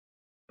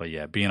 But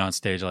yeah, being on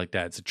stage like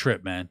that, it's a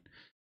trip, man.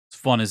 It's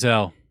fun as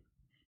hell.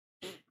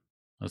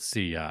 Let's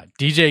see.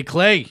 DJ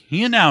Clay,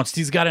 he announced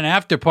he's got an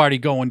after party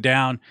going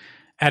down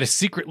at a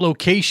secret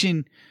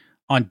location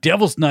on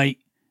Devil's Night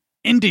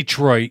in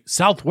Detroit,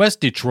 Southwest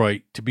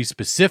Detroit, to be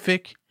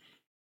specific.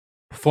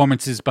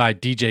 Performances by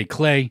DJ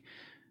Clay,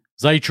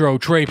 Zytro,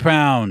 Trey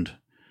Pound,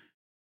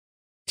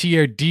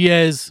 Tier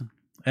Diaz,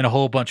 and a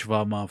whole bunch of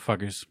other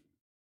motherfuckers.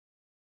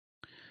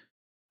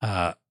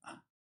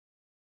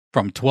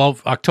 From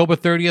October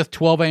 30th,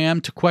 12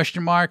 a.m. to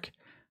question mark.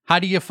 How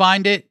do you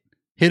find it?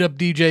 Hit up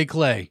DJ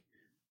Clay.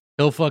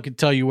 He'll fucking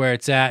tell you where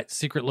it's at.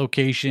 Secret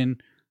location.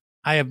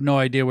 I have no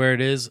idea where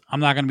it is. I'm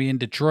not going to be in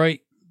Detroit,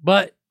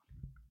 but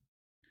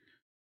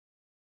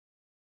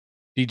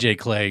DJ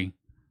Clay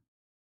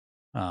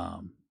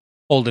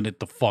holding it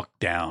the fuck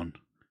down.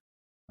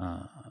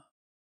 I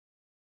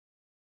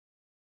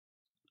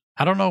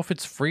don't know if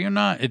it's free or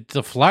not.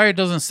 The flyer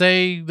doesn't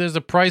say there's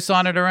a price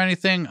on it or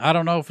anything. I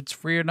don't know if it's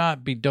free or not.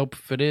 It'd be dope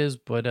if it is,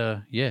 but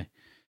yeah.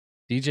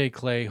 DJ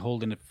Clay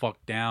holding it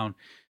fuck down.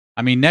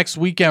 I mean, next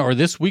weekend or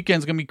this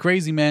weekend's going to be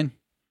crazy, man.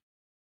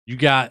 You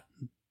got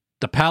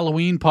the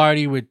Halloween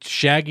party with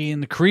Shaggy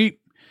and the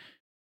Creep.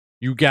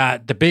 You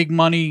got the Big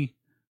Money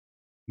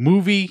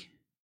movie,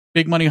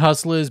 Big Money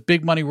Hustlers,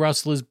 Big Money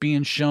Rustlers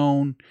being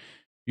shown.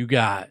 You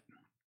got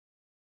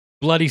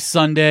Bloody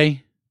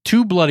Sunday,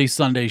 2 Bloody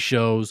Sunday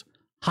shows,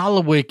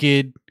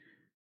 Hallowicked,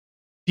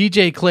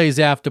 DJ Clay's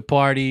After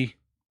Party.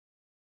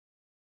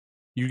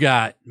 You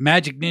got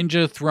Magic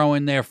Ninja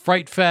throwing their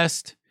Fright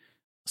Fest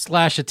 /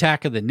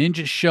 Attack of the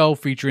Ninja show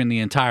featuring the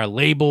entire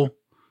label.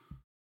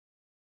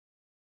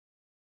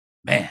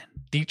 Man,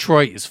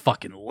 Detroit is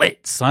fucking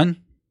lit,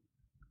 son.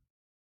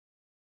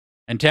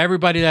 And to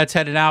everybody that's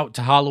headed out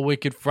to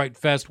Hallowicked, Fright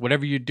Fest,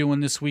 whatever you're doing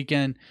this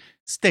weekend,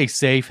 stay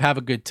safe, have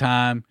a good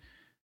time.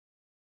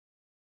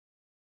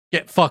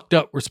 Get fucked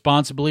up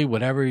responsibly,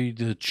 whatever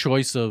the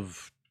choice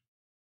of,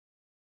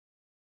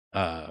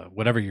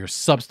 whatever your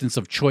substance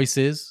of choice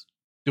is.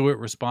 Do it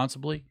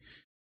responsibly.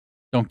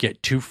 Don't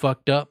get too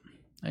fucked up.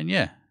 And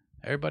yeah,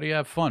 everybody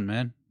have fun,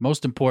 man.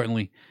 Most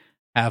importantly,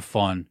 have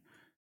fun.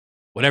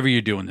 Whatever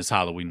you're doing this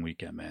Halloween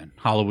weekend, man.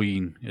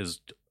 Halloween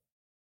is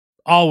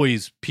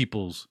always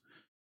people's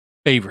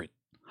favorite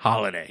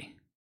holiday,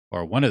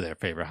 or one of their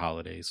favorite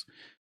holidays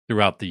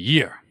throughout the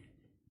year.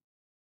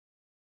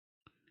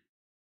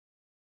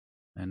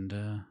 And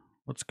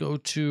let's go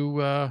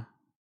to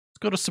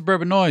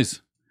Suburban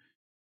Noise.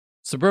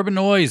 Suburban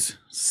Noise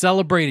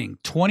celebrating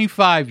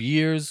 25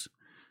 years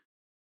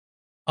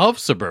of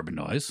Suburban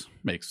Noise.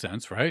 Makes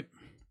sense, right?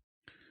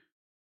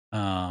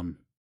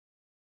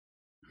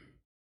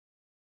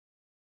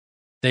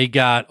 They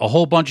got a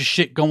whole bunch of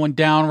shit going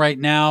down right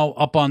now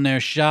up on their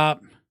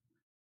shop.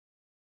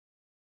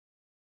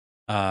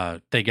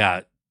 They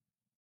got,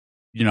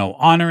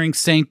 honoring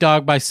Saint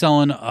Dog by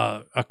selling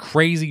a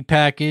crazy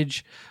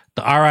package.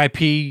 The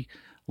RIP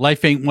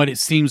Life Ain't What It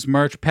Seems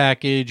merch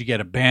package. You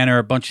get a banner,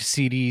 a bunch of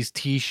CDs,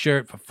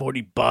 t-shirt for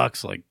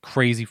 $40, like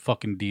crazy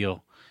fucking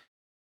deal.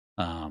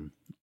 In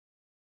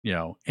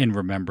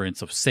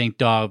remembrance of Saint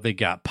Dog. They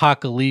got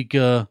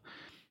Pakalika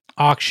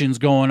auctions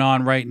going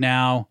on right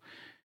now.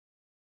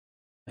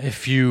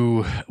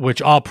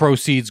 Which all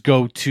proceeds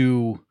go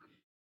to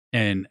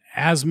an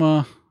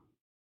asthma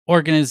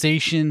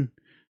organization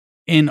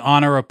in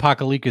honor of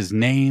Pakalika's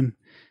name.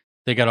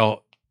 They got a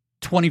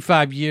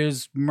 25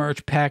 years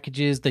merch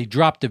packages. They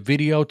dropped a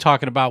video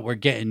talking about we're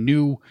getting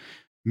new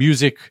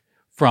music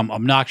from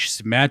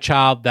Obnoxious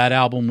Madchild. That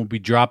album will be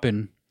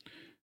dropping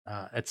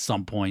at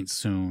some point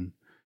soon.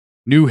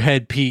 New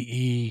Head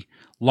PE,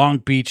 Long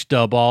Beach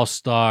Dub All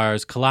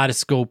Stars,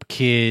 Kaleidoscope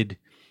Kid.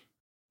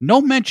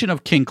 No mention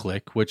of King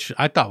Click, which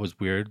I thought was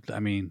weird. I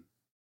mean,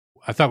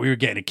 I thought we were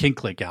getting a King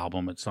Click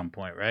album at some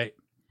point, right?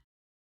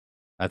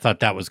 I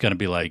thought that was going to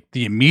be like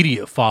the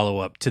immediate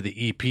follow-up to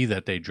the EP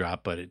that they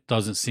dropped, but it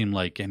doesn't seem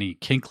like any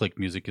King Click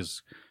music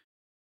is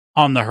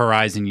on the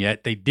horizon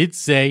yet. They did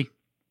say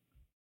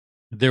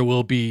there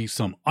will be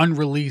some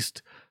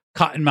unreleased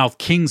Cottonmouth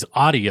Kings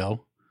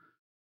audio,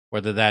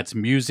 whether that's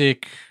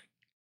music,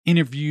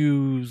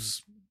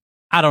 interviews,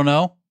 I don't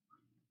know.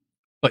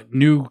 But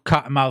new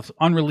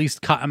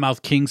unreleased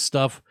Cottonmouth Kings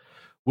stuff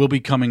will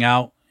be coming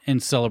out in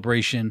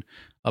celebration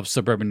of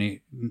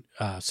Suburban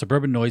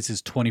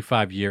Noise's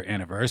 25-year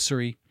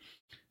anniversary.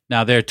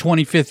 Now, their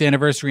 25th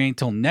anniversary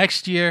ain't until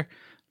next year,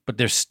 but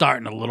they're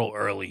starting a little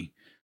early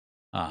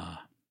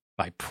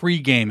by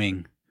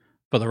pre-gaming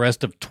for the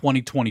rest of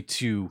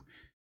 2022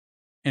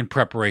 in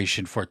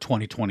preparation for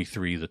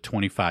 2023, the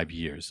 25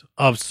 years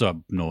of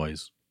Sub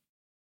Noise.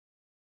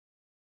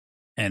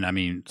 And, I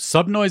mean,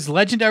 Sub Noise,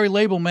 legendary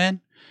label,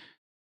 man.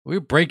 We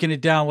were breaking it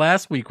down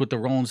last week with the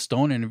Rolling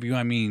Stone interview.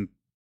 I mean,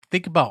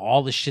 think about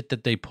all the shit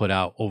that they put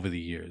out over the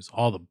years.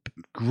 All the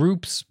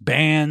groups,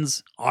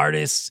 bands,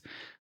 artists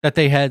that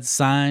they had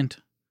signed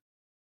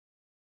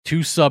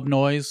to Sub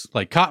Noise.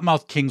 Like,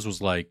 Cottonmouth Kings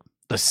was like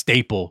the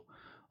staple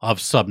of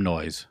Sub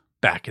Noise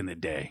back in the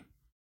day.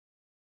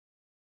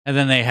 And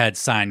then they had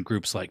signed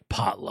groups like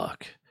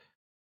Potluck,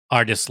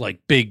 artists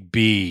like Big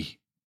B,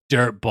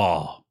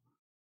 Dirtball,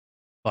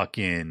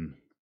 fucking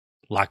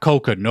La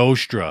Coca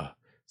Nostra.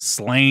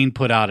 Slain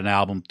put out an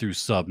album through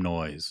Sub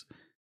Noise.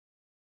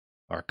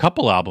 Or a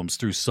couple albums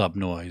through Sub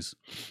Noise.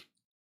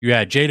 You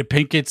had Jada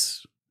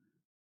Pinkett's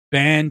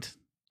band.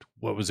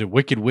 What was it?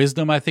 Wicked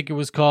Wisdom, I think it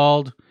was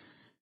called.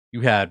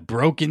 You had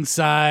Broken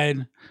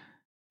Side.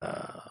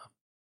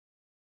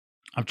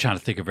 I'm trying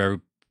to think of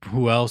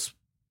who else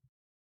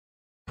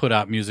put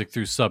out music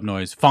through Sub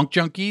Noise. Funk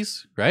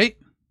Junkies, right?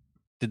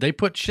 Did they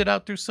put shit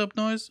out through Sub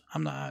Noise?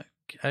 I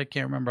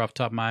can't remember off the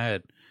top of my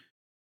head.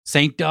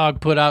 Saint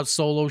Dog put out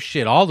solo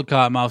shit. All the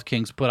Cottonmouth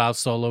Kings put out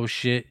solo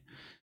shit.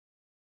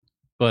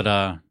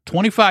 But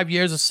 25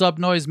 years of Sub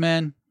Noise,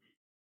 man.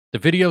 The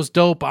video's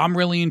dope. I'm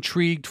really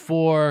intrigued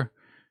for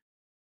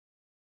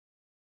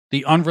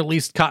the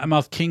unreleased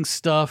Cottonmouth Kings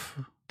stuff.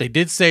 They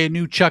did say a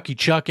new Chucky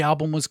Chuck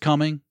album was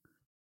coming.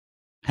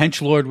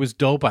 Henchlord was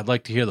dope. I'd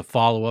like to hear the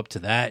follow-up to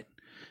that.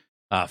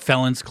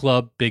 Felons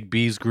Club, Big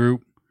B's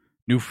group.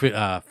 New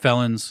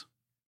Felons.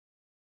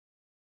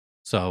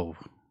 So,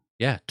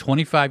 yeah,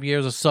 25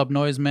 years of Sub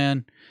Noise,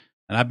 man.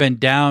 And I've been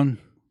down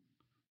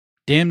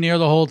damn near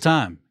the whole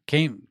time.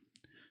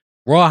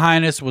 Raw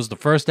Highness was the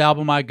first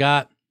album I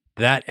got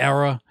that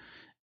era.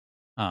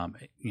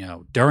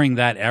 During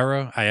that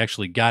era. I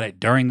actually got it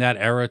during that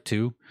era,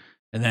 too.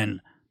 And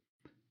then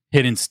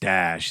Hidden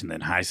Stash, and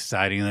then High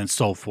Society, and then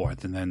so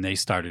forth. And then they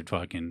started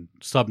fucking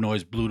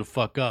Subnoise blew the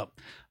fuck up.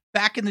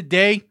 Back in the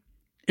day,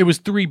 it was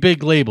 3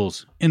 big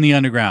labels in the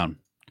underground: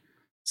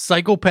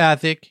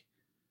 Psychopathic,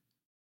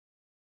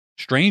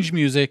 Strange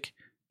Music,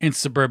 and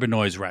Suburban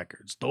Noise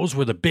Records. Those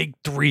were the big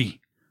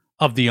 3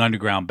 of the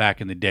underground back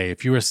in the day.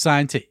 If you were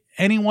signed to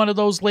any one of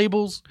those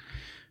labels,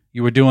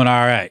 you were doing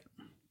all right.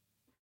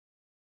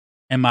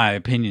 In my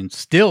opinion,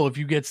 still, if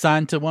you get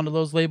signed to one of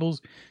those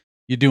labels,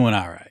 you're doing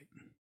all right.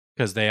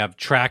 Because they have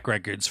track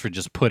records for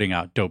just putting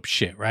out dope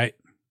shit, right?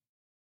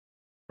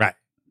 Right.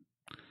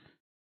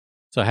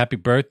 So happy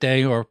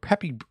birthday, or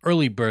happy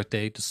early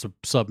birthday to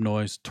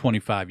Subnoise.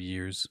 25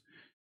 years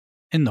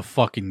in the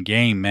fucking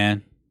game,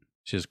 man.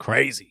 It's just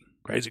crazy.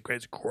 Crazy.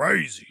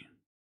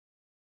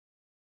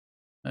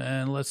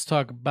 And let's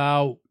talk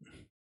about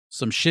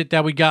some shit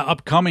that we got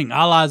upcoming.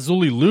 Ala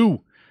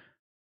Zulilou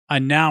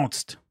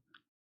announced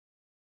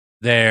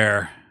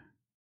their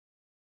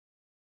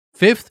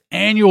 5th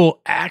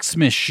annual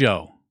Axmas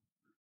show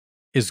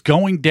is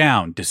going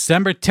down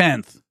December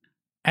 10th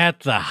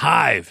at the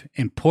Hive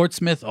in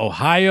Portsmouth,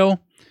 Ohio.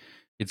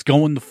 It's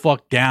going the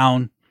fuck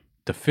down.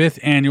 The 5th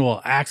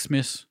annual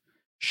Axmas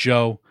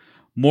show.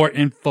 More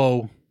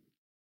info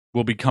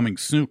will be coming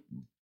soon.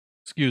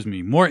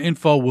 More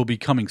info will be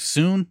coming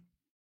soon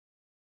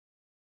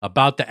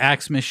about the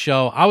Axmas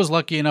show. I was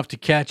lucky enough to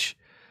catch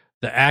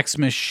the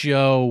Axmas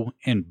show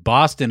in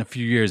Boston a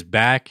few years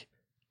back.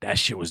 That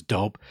shit was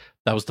dope.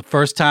 That was the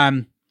first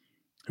time.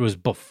 It was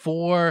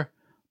before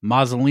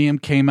Mausoleum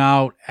came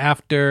out,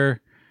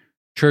 after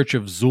Church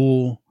of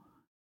Zool,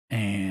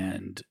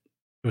 and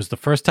it was the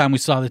first time we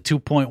saw the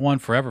 2.1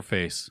 Forever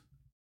Face.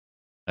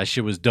 That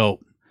shit was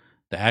dope.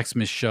 The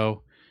Axmas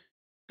show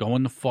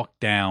going the fuck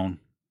down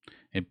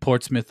in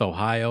Portsmouth,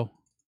 Ohio,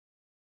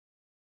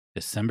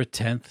 December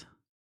 10th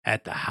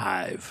at the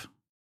Hive.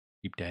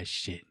 Keep that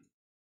shit.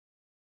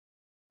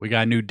 We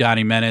got new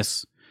Donnie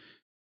Menace.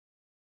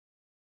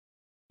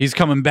 He's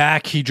coming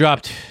back. He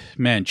dropped,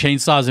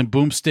 Chainsaws and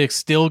Boomsticks.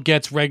 Still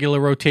gets regular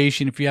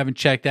rotation. If you haven't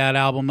checked that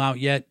album out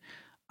yet,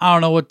 I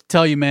don't know what to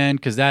tell you, man,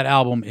 because that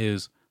album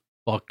is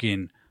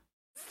fucking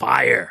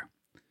fire.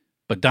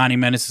 But Donnie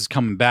Menace is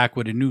coming back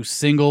with a new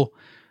single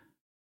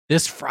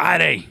this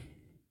Friday,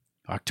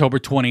 October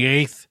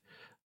 28th.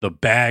 The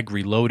Bag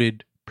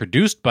Reloaded,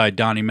 produced by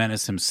Donnie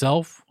Menace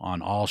himself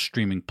on all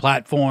streaming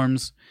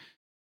platforms.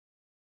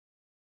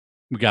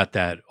 We got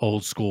that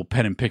old school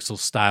pen and pixel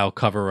style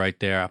cover right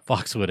there. I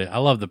fucks with it. I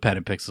love the pen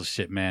and pixel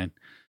shit, man.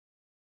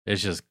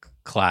 It's just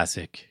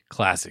classic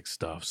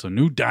stuff. So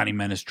new Donnie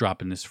Menace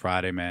dropping this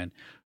Friday, man.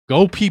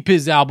 Go peep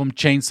his album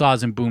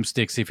Chainsaws and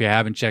Boomsticks if you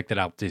haven't checked it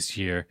out this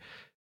year.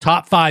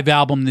 Top 5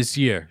 album this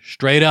year.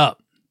 Straight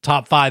up.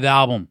 Top 5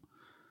 album.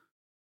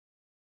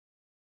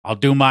 I'll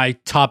do my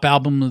top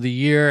album of the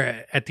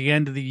year at the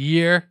end of the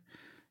year.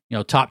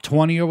 Top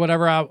 20 or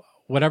whatever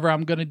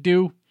I'm going to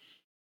do.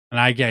 And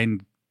I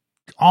can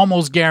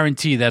almost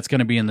guarantee that's going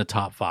to be in the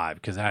top 5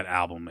 because that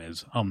album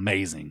is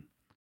amazing.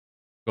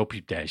 Go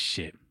peep that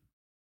shit.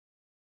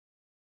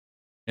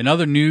 In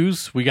other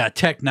news, we got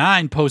Tech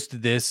N9ne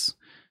posted this.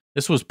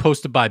 This was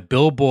posted by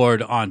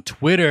Billboard on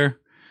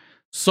Twitter.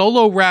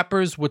 Solo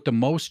rappers with the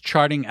most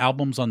charting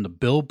albums on the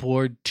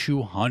Billboard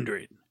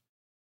 200.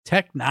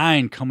 Tech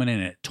N9ne coming in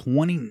at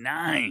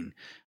 29.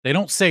 They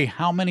don't say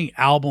how many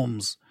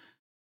albums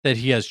that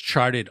he has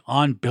charted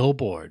on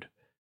Billboard.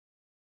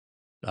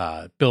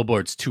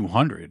 Billboard's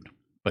 200,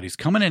 but he's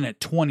coming in at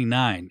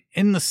 29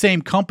 in the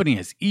same company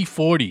as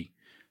E40,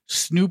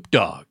 Snoop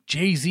Dogg,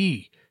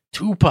 Jay-Z,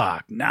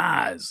 Tupac,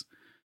 Nas,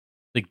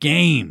 The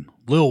Game,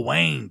 Lil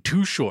Wayne,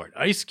 Too Short,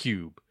 Ice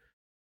Cube.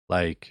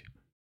 Like,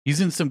 he's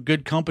in some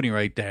good company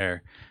right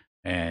there,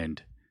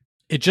 and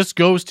it just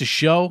goes to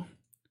show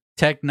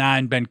Tech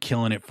N9ne been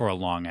killing it for a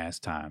long ass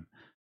time.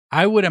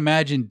 I would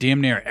imagine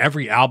damn near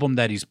every album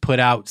that he's put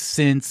out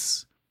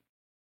since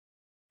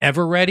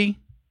Ever Ready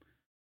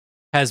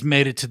has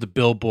made it to the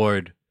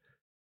Billboard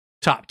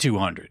top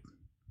 200.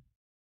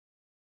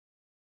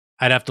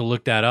 I'd have to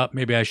look that up.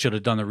 Maybe I should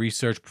have done the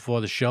research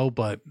before the show,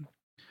 but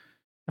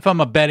if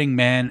I'm a betting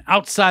man,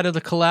 outside of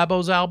the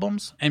Collabos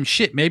albums, and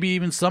shit, maybe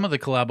even some of the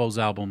Collabos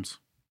albums,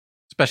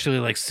 especially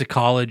like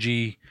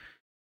Psychology,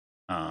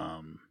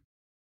 the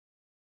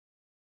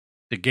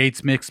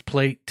Gates Mix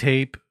Plate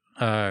tape,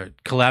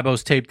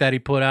 Collabos tape that he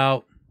put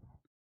out,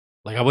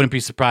 like I wouldn't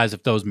be surprised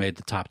if those made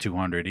the top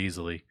 200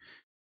 easily.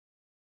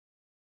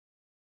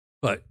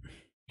 But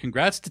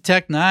congrats to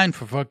Tech N9ne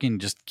for fucking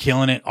just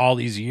killing it all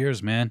these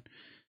years, man.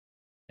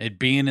 It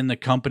being in the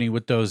company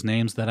with those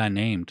names that I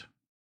named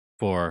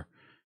for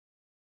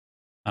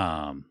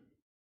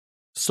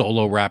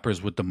solo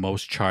rappers with the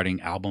most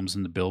charting albums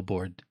in the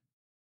Billboard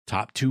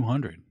top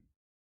 200.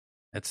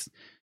 It's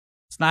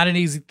not an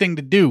easy thing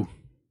to do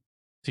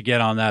to get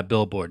on that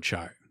Billboard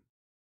chart.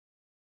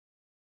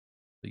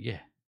 But yeah,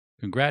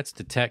 congrats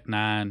to Tech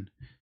N9ne.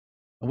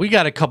 We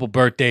got a couple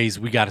birthdays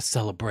we got to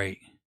celebrate.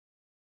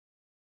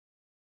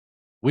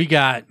 We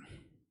got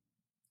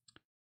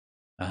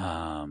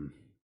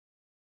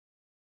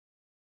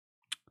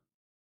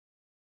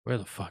Where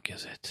the fuck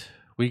is it?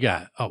 We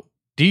got,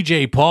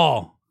 DJ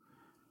Paul.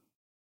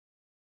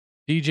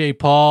 DJ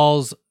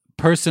Paul's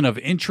Person of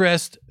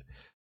Interest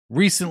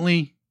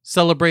recently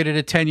celebrated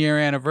a 10-year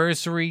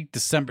anniversary.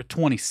 December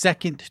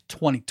 22nd,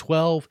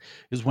 2012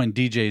 is when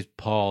DJ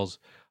Paul's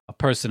A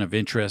Person of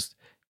Interest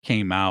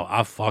came out.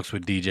 I fucks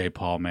with DJ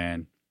Paul,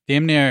 man.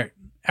 Damn near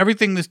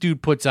everything this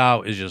dude puts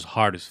out is just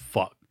hard as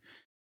fuck.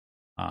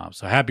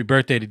 So happy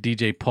birthday to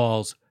DJ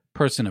Paul's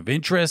Person of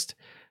Interest.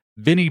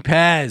 Vinny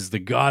Paz, the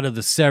God of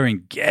the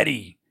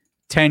Serengeti,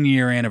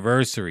 10-year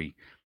anniversary.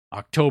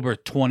 October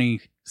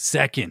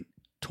 22nd,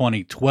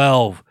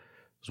 2012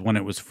 was when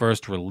it was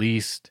first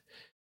released.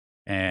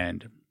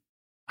 And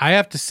I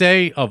have to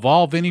say, of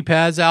all Vinny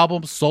Paz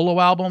albums, solo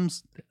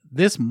albums,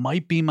 this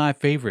might be my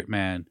favorite,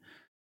 man.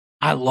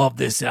 I love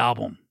this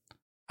album.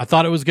 I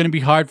thought it was going to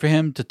be hard for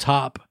him to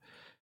top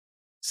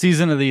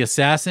Season of the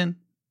Assassin,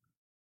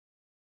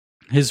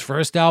 his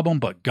first album,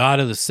 but God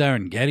of the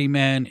Serengeti,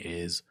 man,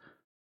 is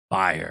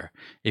fire.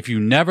 If you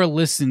never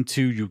listen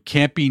to You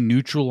Can't Be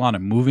Neutral on a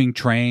Moving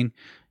Train,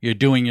 you're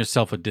doing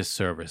yourself a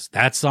disservice.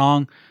 That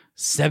song,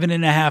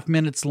 7.5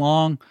 minutes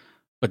long,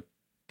 but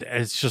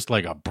it's just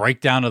like a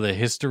breakdown of the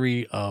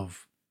history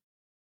of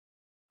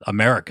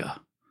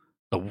America,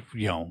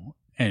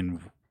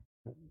 and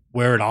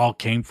where it all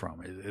came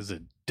from. It is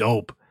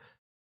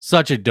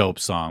such a dope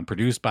song,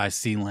 produced by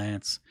C.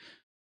 Lance.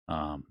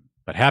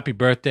 But happy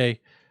birthday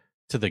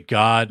to the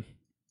God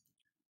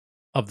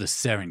of the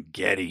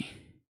Serengeti.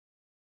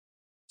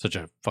 Such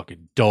a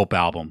fucking dope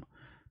album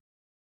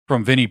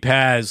from Vinny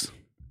Paz.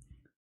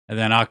 And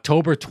then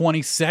October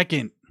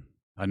 22nd,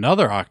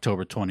 another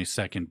October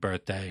 22nd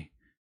birthday.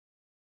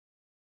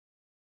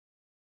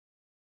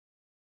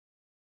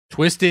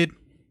 Twisted,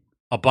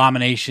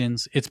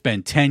 Abominations. It's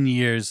been 10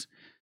 years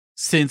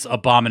since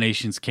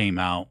Abominations came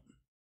out.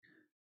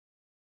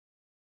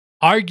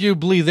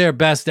 Arguably their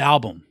best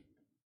album.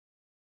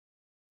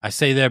 I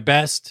say their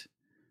best.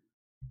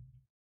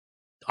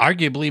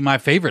 Arguably my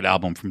favorite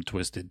album from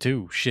Twisted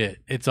too. Shit,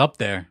 it's up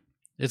there.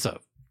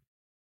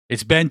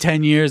 It's been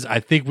 10 years. I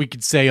think we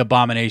could say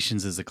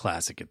Abominations is a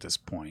classic at this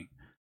point.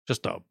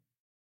 Just a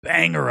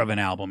banger of an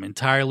album,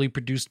 entirely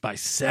produced by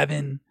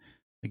Seven.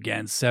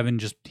 Again, Seven,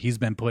 he's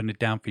been putting it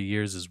down for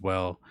years as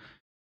well.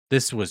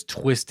 This was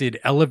Twisted,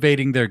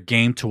 elevating their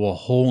game to a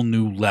whole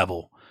new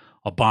level.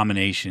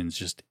 Abominations,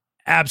 just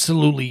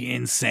absolutely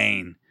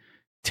insane.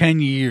 10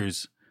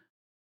 years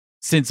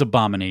since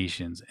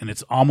Abominations, and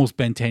it's almost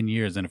been 10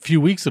 years. In a few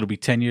weeks, it'll be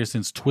 10 years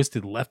since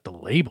Twisted left the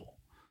label.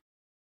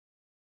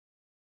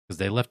 Because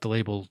they left the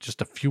label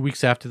just a few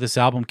weeks after this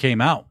album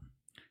came out.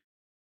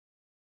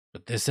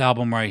 But this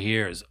album right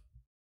here is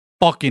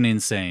fucking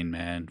insane,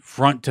 man.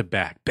 Front to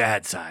back,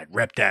 Bad Side,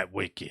 Rep That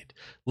Wicked,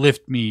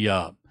 Lift Me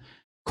Up,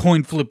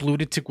 Coin Flip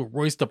Lunatic with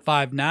Royce da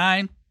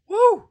 5'9".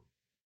 Woo!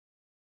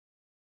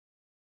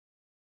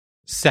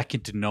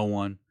 Second to No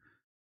One.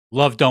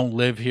 Love Don't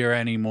Live Here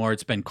Anymore.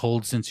 It's Been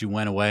Cold Since You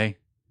Went Away.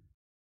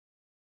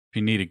 If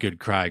you need a good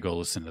cry, go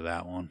listen to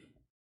that one.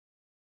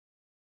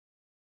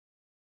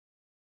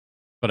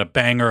 But a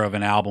banger of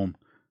an album.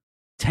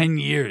 10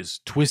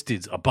 years,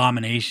 Twisted's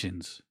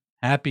Abominations.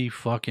 Happy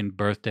fucking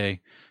birthday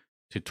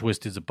to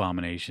Twisted's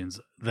Abominations.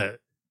 The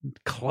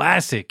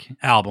classic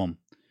album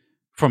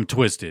from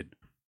Twisted.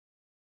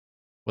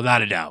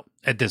 Without a doubt.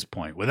 At this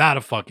point. Without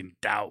a fucking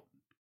doubt.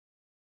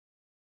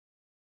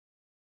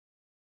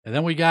 And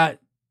then we got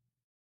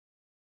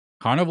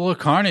Carnival of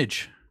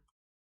Carnage.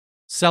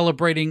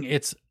 Celebrating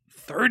its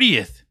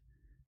 30th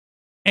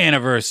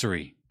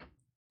anniversary.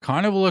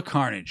 Carnival of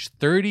Carnage,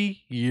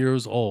 30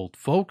 years old.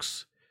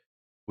 Folks,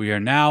 we are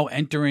now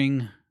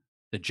entering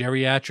the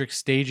geriatric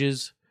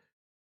stages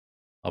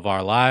of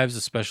our lives,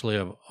 especially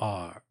of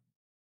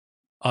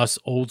us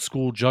old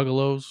school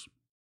juggalos.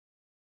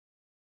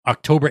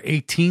 October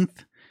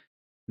 18th,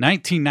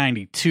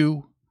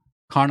 1992,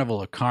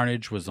 Carnival of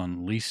Carnage was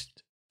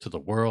unleashed to the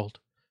world.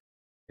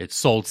 It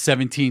sold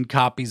 17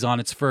 copies on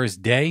its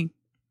first day.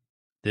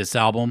 This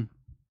album,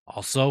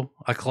 also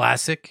a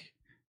classic,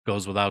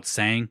 goes without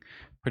saying.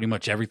 Pretty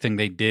much everything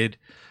they did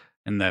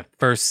in the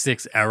first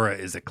 6 era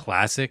is a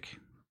classic.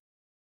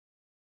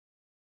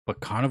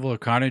 But Carnival of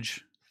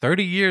Carnage,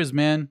 30 years,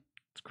 man.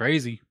 It's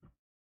crazy.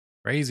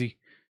 Crazy.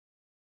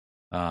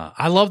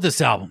 I love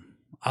this album.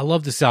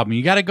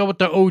 You got to go with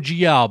the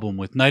OG album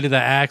with Night of the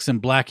Axe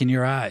and Black in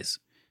Your Eyes.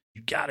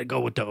 You got to go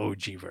with the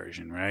OG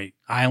version, right?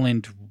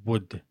 Island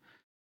would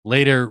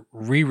later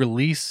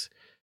re-release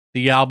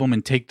the album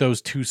and take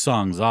those 2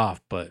 songs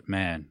off. But,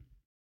 man,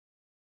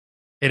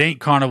 it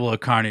ain't Carnival of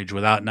Carnage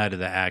without Night of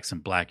the Axe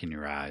and Black in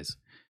Your Eyes.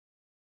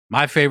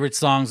 My favorite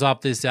songs off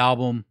this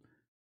album,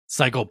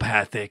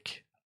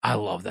 Psychopathic. I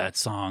love that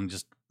song.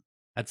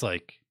 That's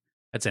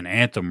an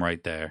anthem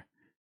right there.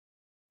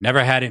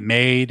 Never Had It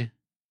Made.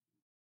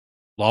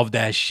 Love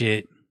that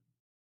shit.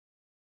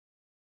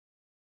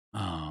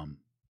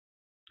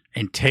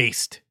 And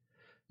Taste,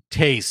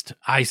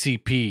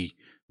 ICP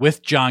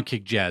with John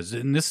Kick Jazz.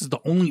 And this is the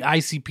only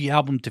ICP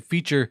album to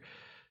feature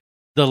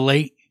the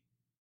late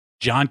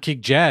John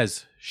Kick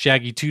Jazz,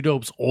 Shaggy 2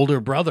 Dope's older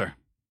brother.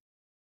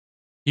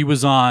 He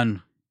was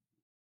on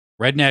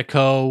Redneck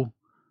Co.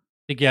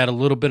 I think he had a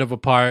little bit of a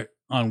part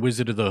on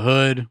Wizard of the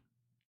Hood,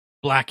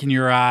 Black in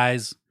Your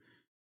Eyes,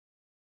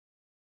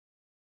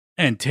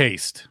 and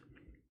Taste.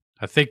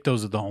 I think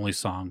those are the only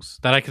songs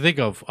that I can think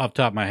of off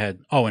the top of my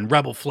head. Oh, and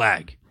Rebel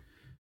Flag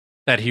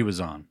that he was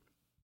on.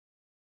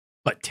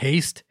 But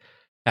Taste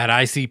at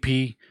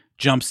ICP,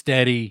 Jump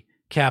Steady,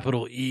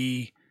 Capital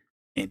E,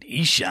 and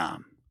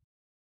Esham.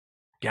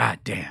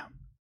 Goddamn.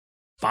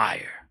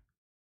 Fire.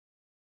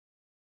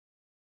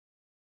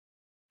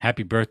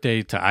 Happy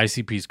birthday to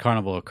ICP's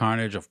Carnival of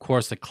Carnage. Of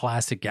course, the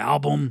classic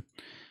album.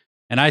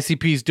 And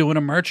ICP's doing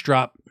a merch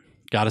drop.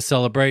 Got to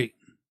celebrate.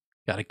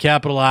 Got to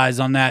capitalize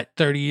on that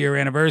 30-year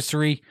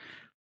anniversary.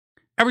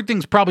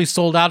 Everything's probably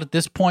sold out at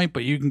this point,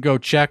 but you can go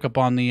check up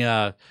on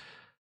the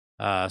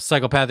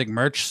Psychopathic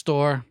merch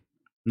store.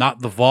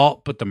 Not the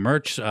vault, but the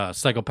merch,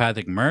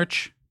 Psychopathic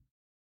merch.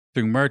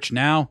 Through Merch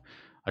Now,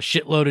 a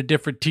shitload of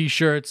different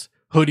t-shirts,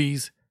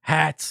 hoodies,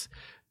 hats.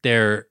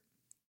 They're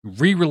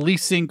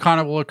re-releasing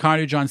Carnival of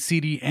Carnage on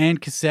CD and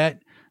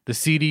cassette. The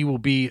CD will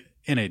be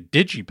in a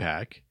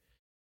digipack,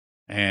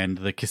 and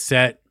the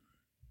cassette,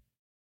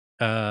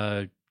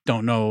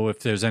 don't know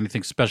if there's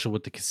anything special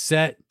with the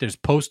cassette. There's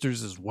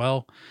posters as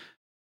well.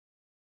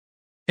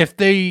 If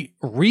they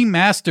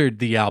remastered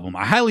the album,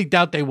 I highly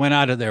doubt they went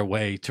out of their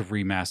way to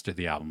remaster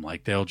the album.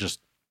 Like, they'll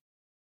just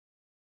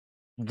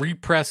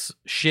repress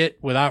shit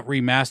without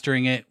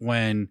remastering it,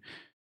 when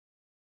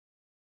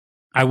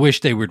I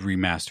wish they would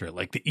remaster it.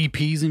 Like the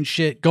EPs and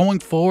shit. Going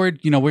forward,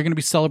 we're going to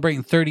be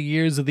celebrating 30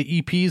 years of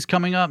the EPs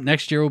coming up.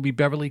 Next year will be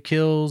Beverly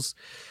Kills.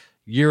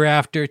 Year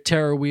after,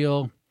 Terror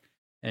Wheel,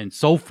 and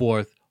so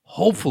forth.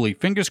 Hopefully,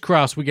 fingers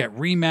crossed, we get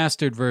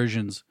remastered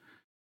versions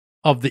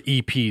of the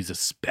EPs,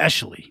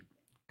 especially.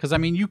 Because,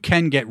 you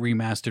can get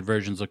remastered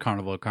versions of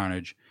Carnival of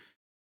Carnage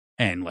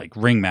and,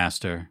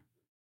 Ringmaster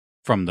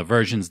from the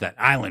versions that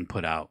Island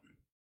put out.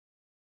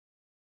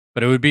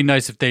 But it would be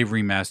nice if they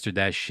remastered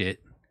that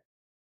shit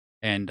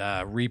and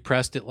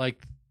repressed it like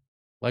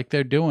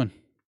they're doing.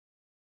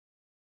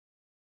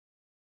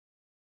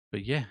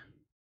 But yeah,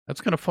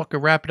 that's going to fucking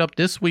wrap it up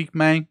this week,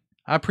 man.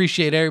 I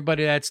appreciate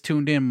everybody that's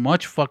tuned in.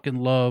 Much fucking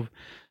love.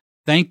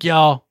 Thank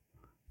y'all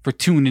for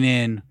tuning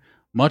in.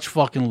 Much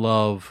fucking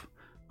love.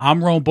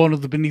 I'm Rome Bone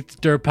of the Beneath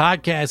the Dirt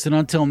podcast, and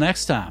until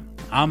next time,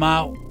 I'm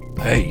out.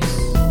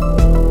 Peace.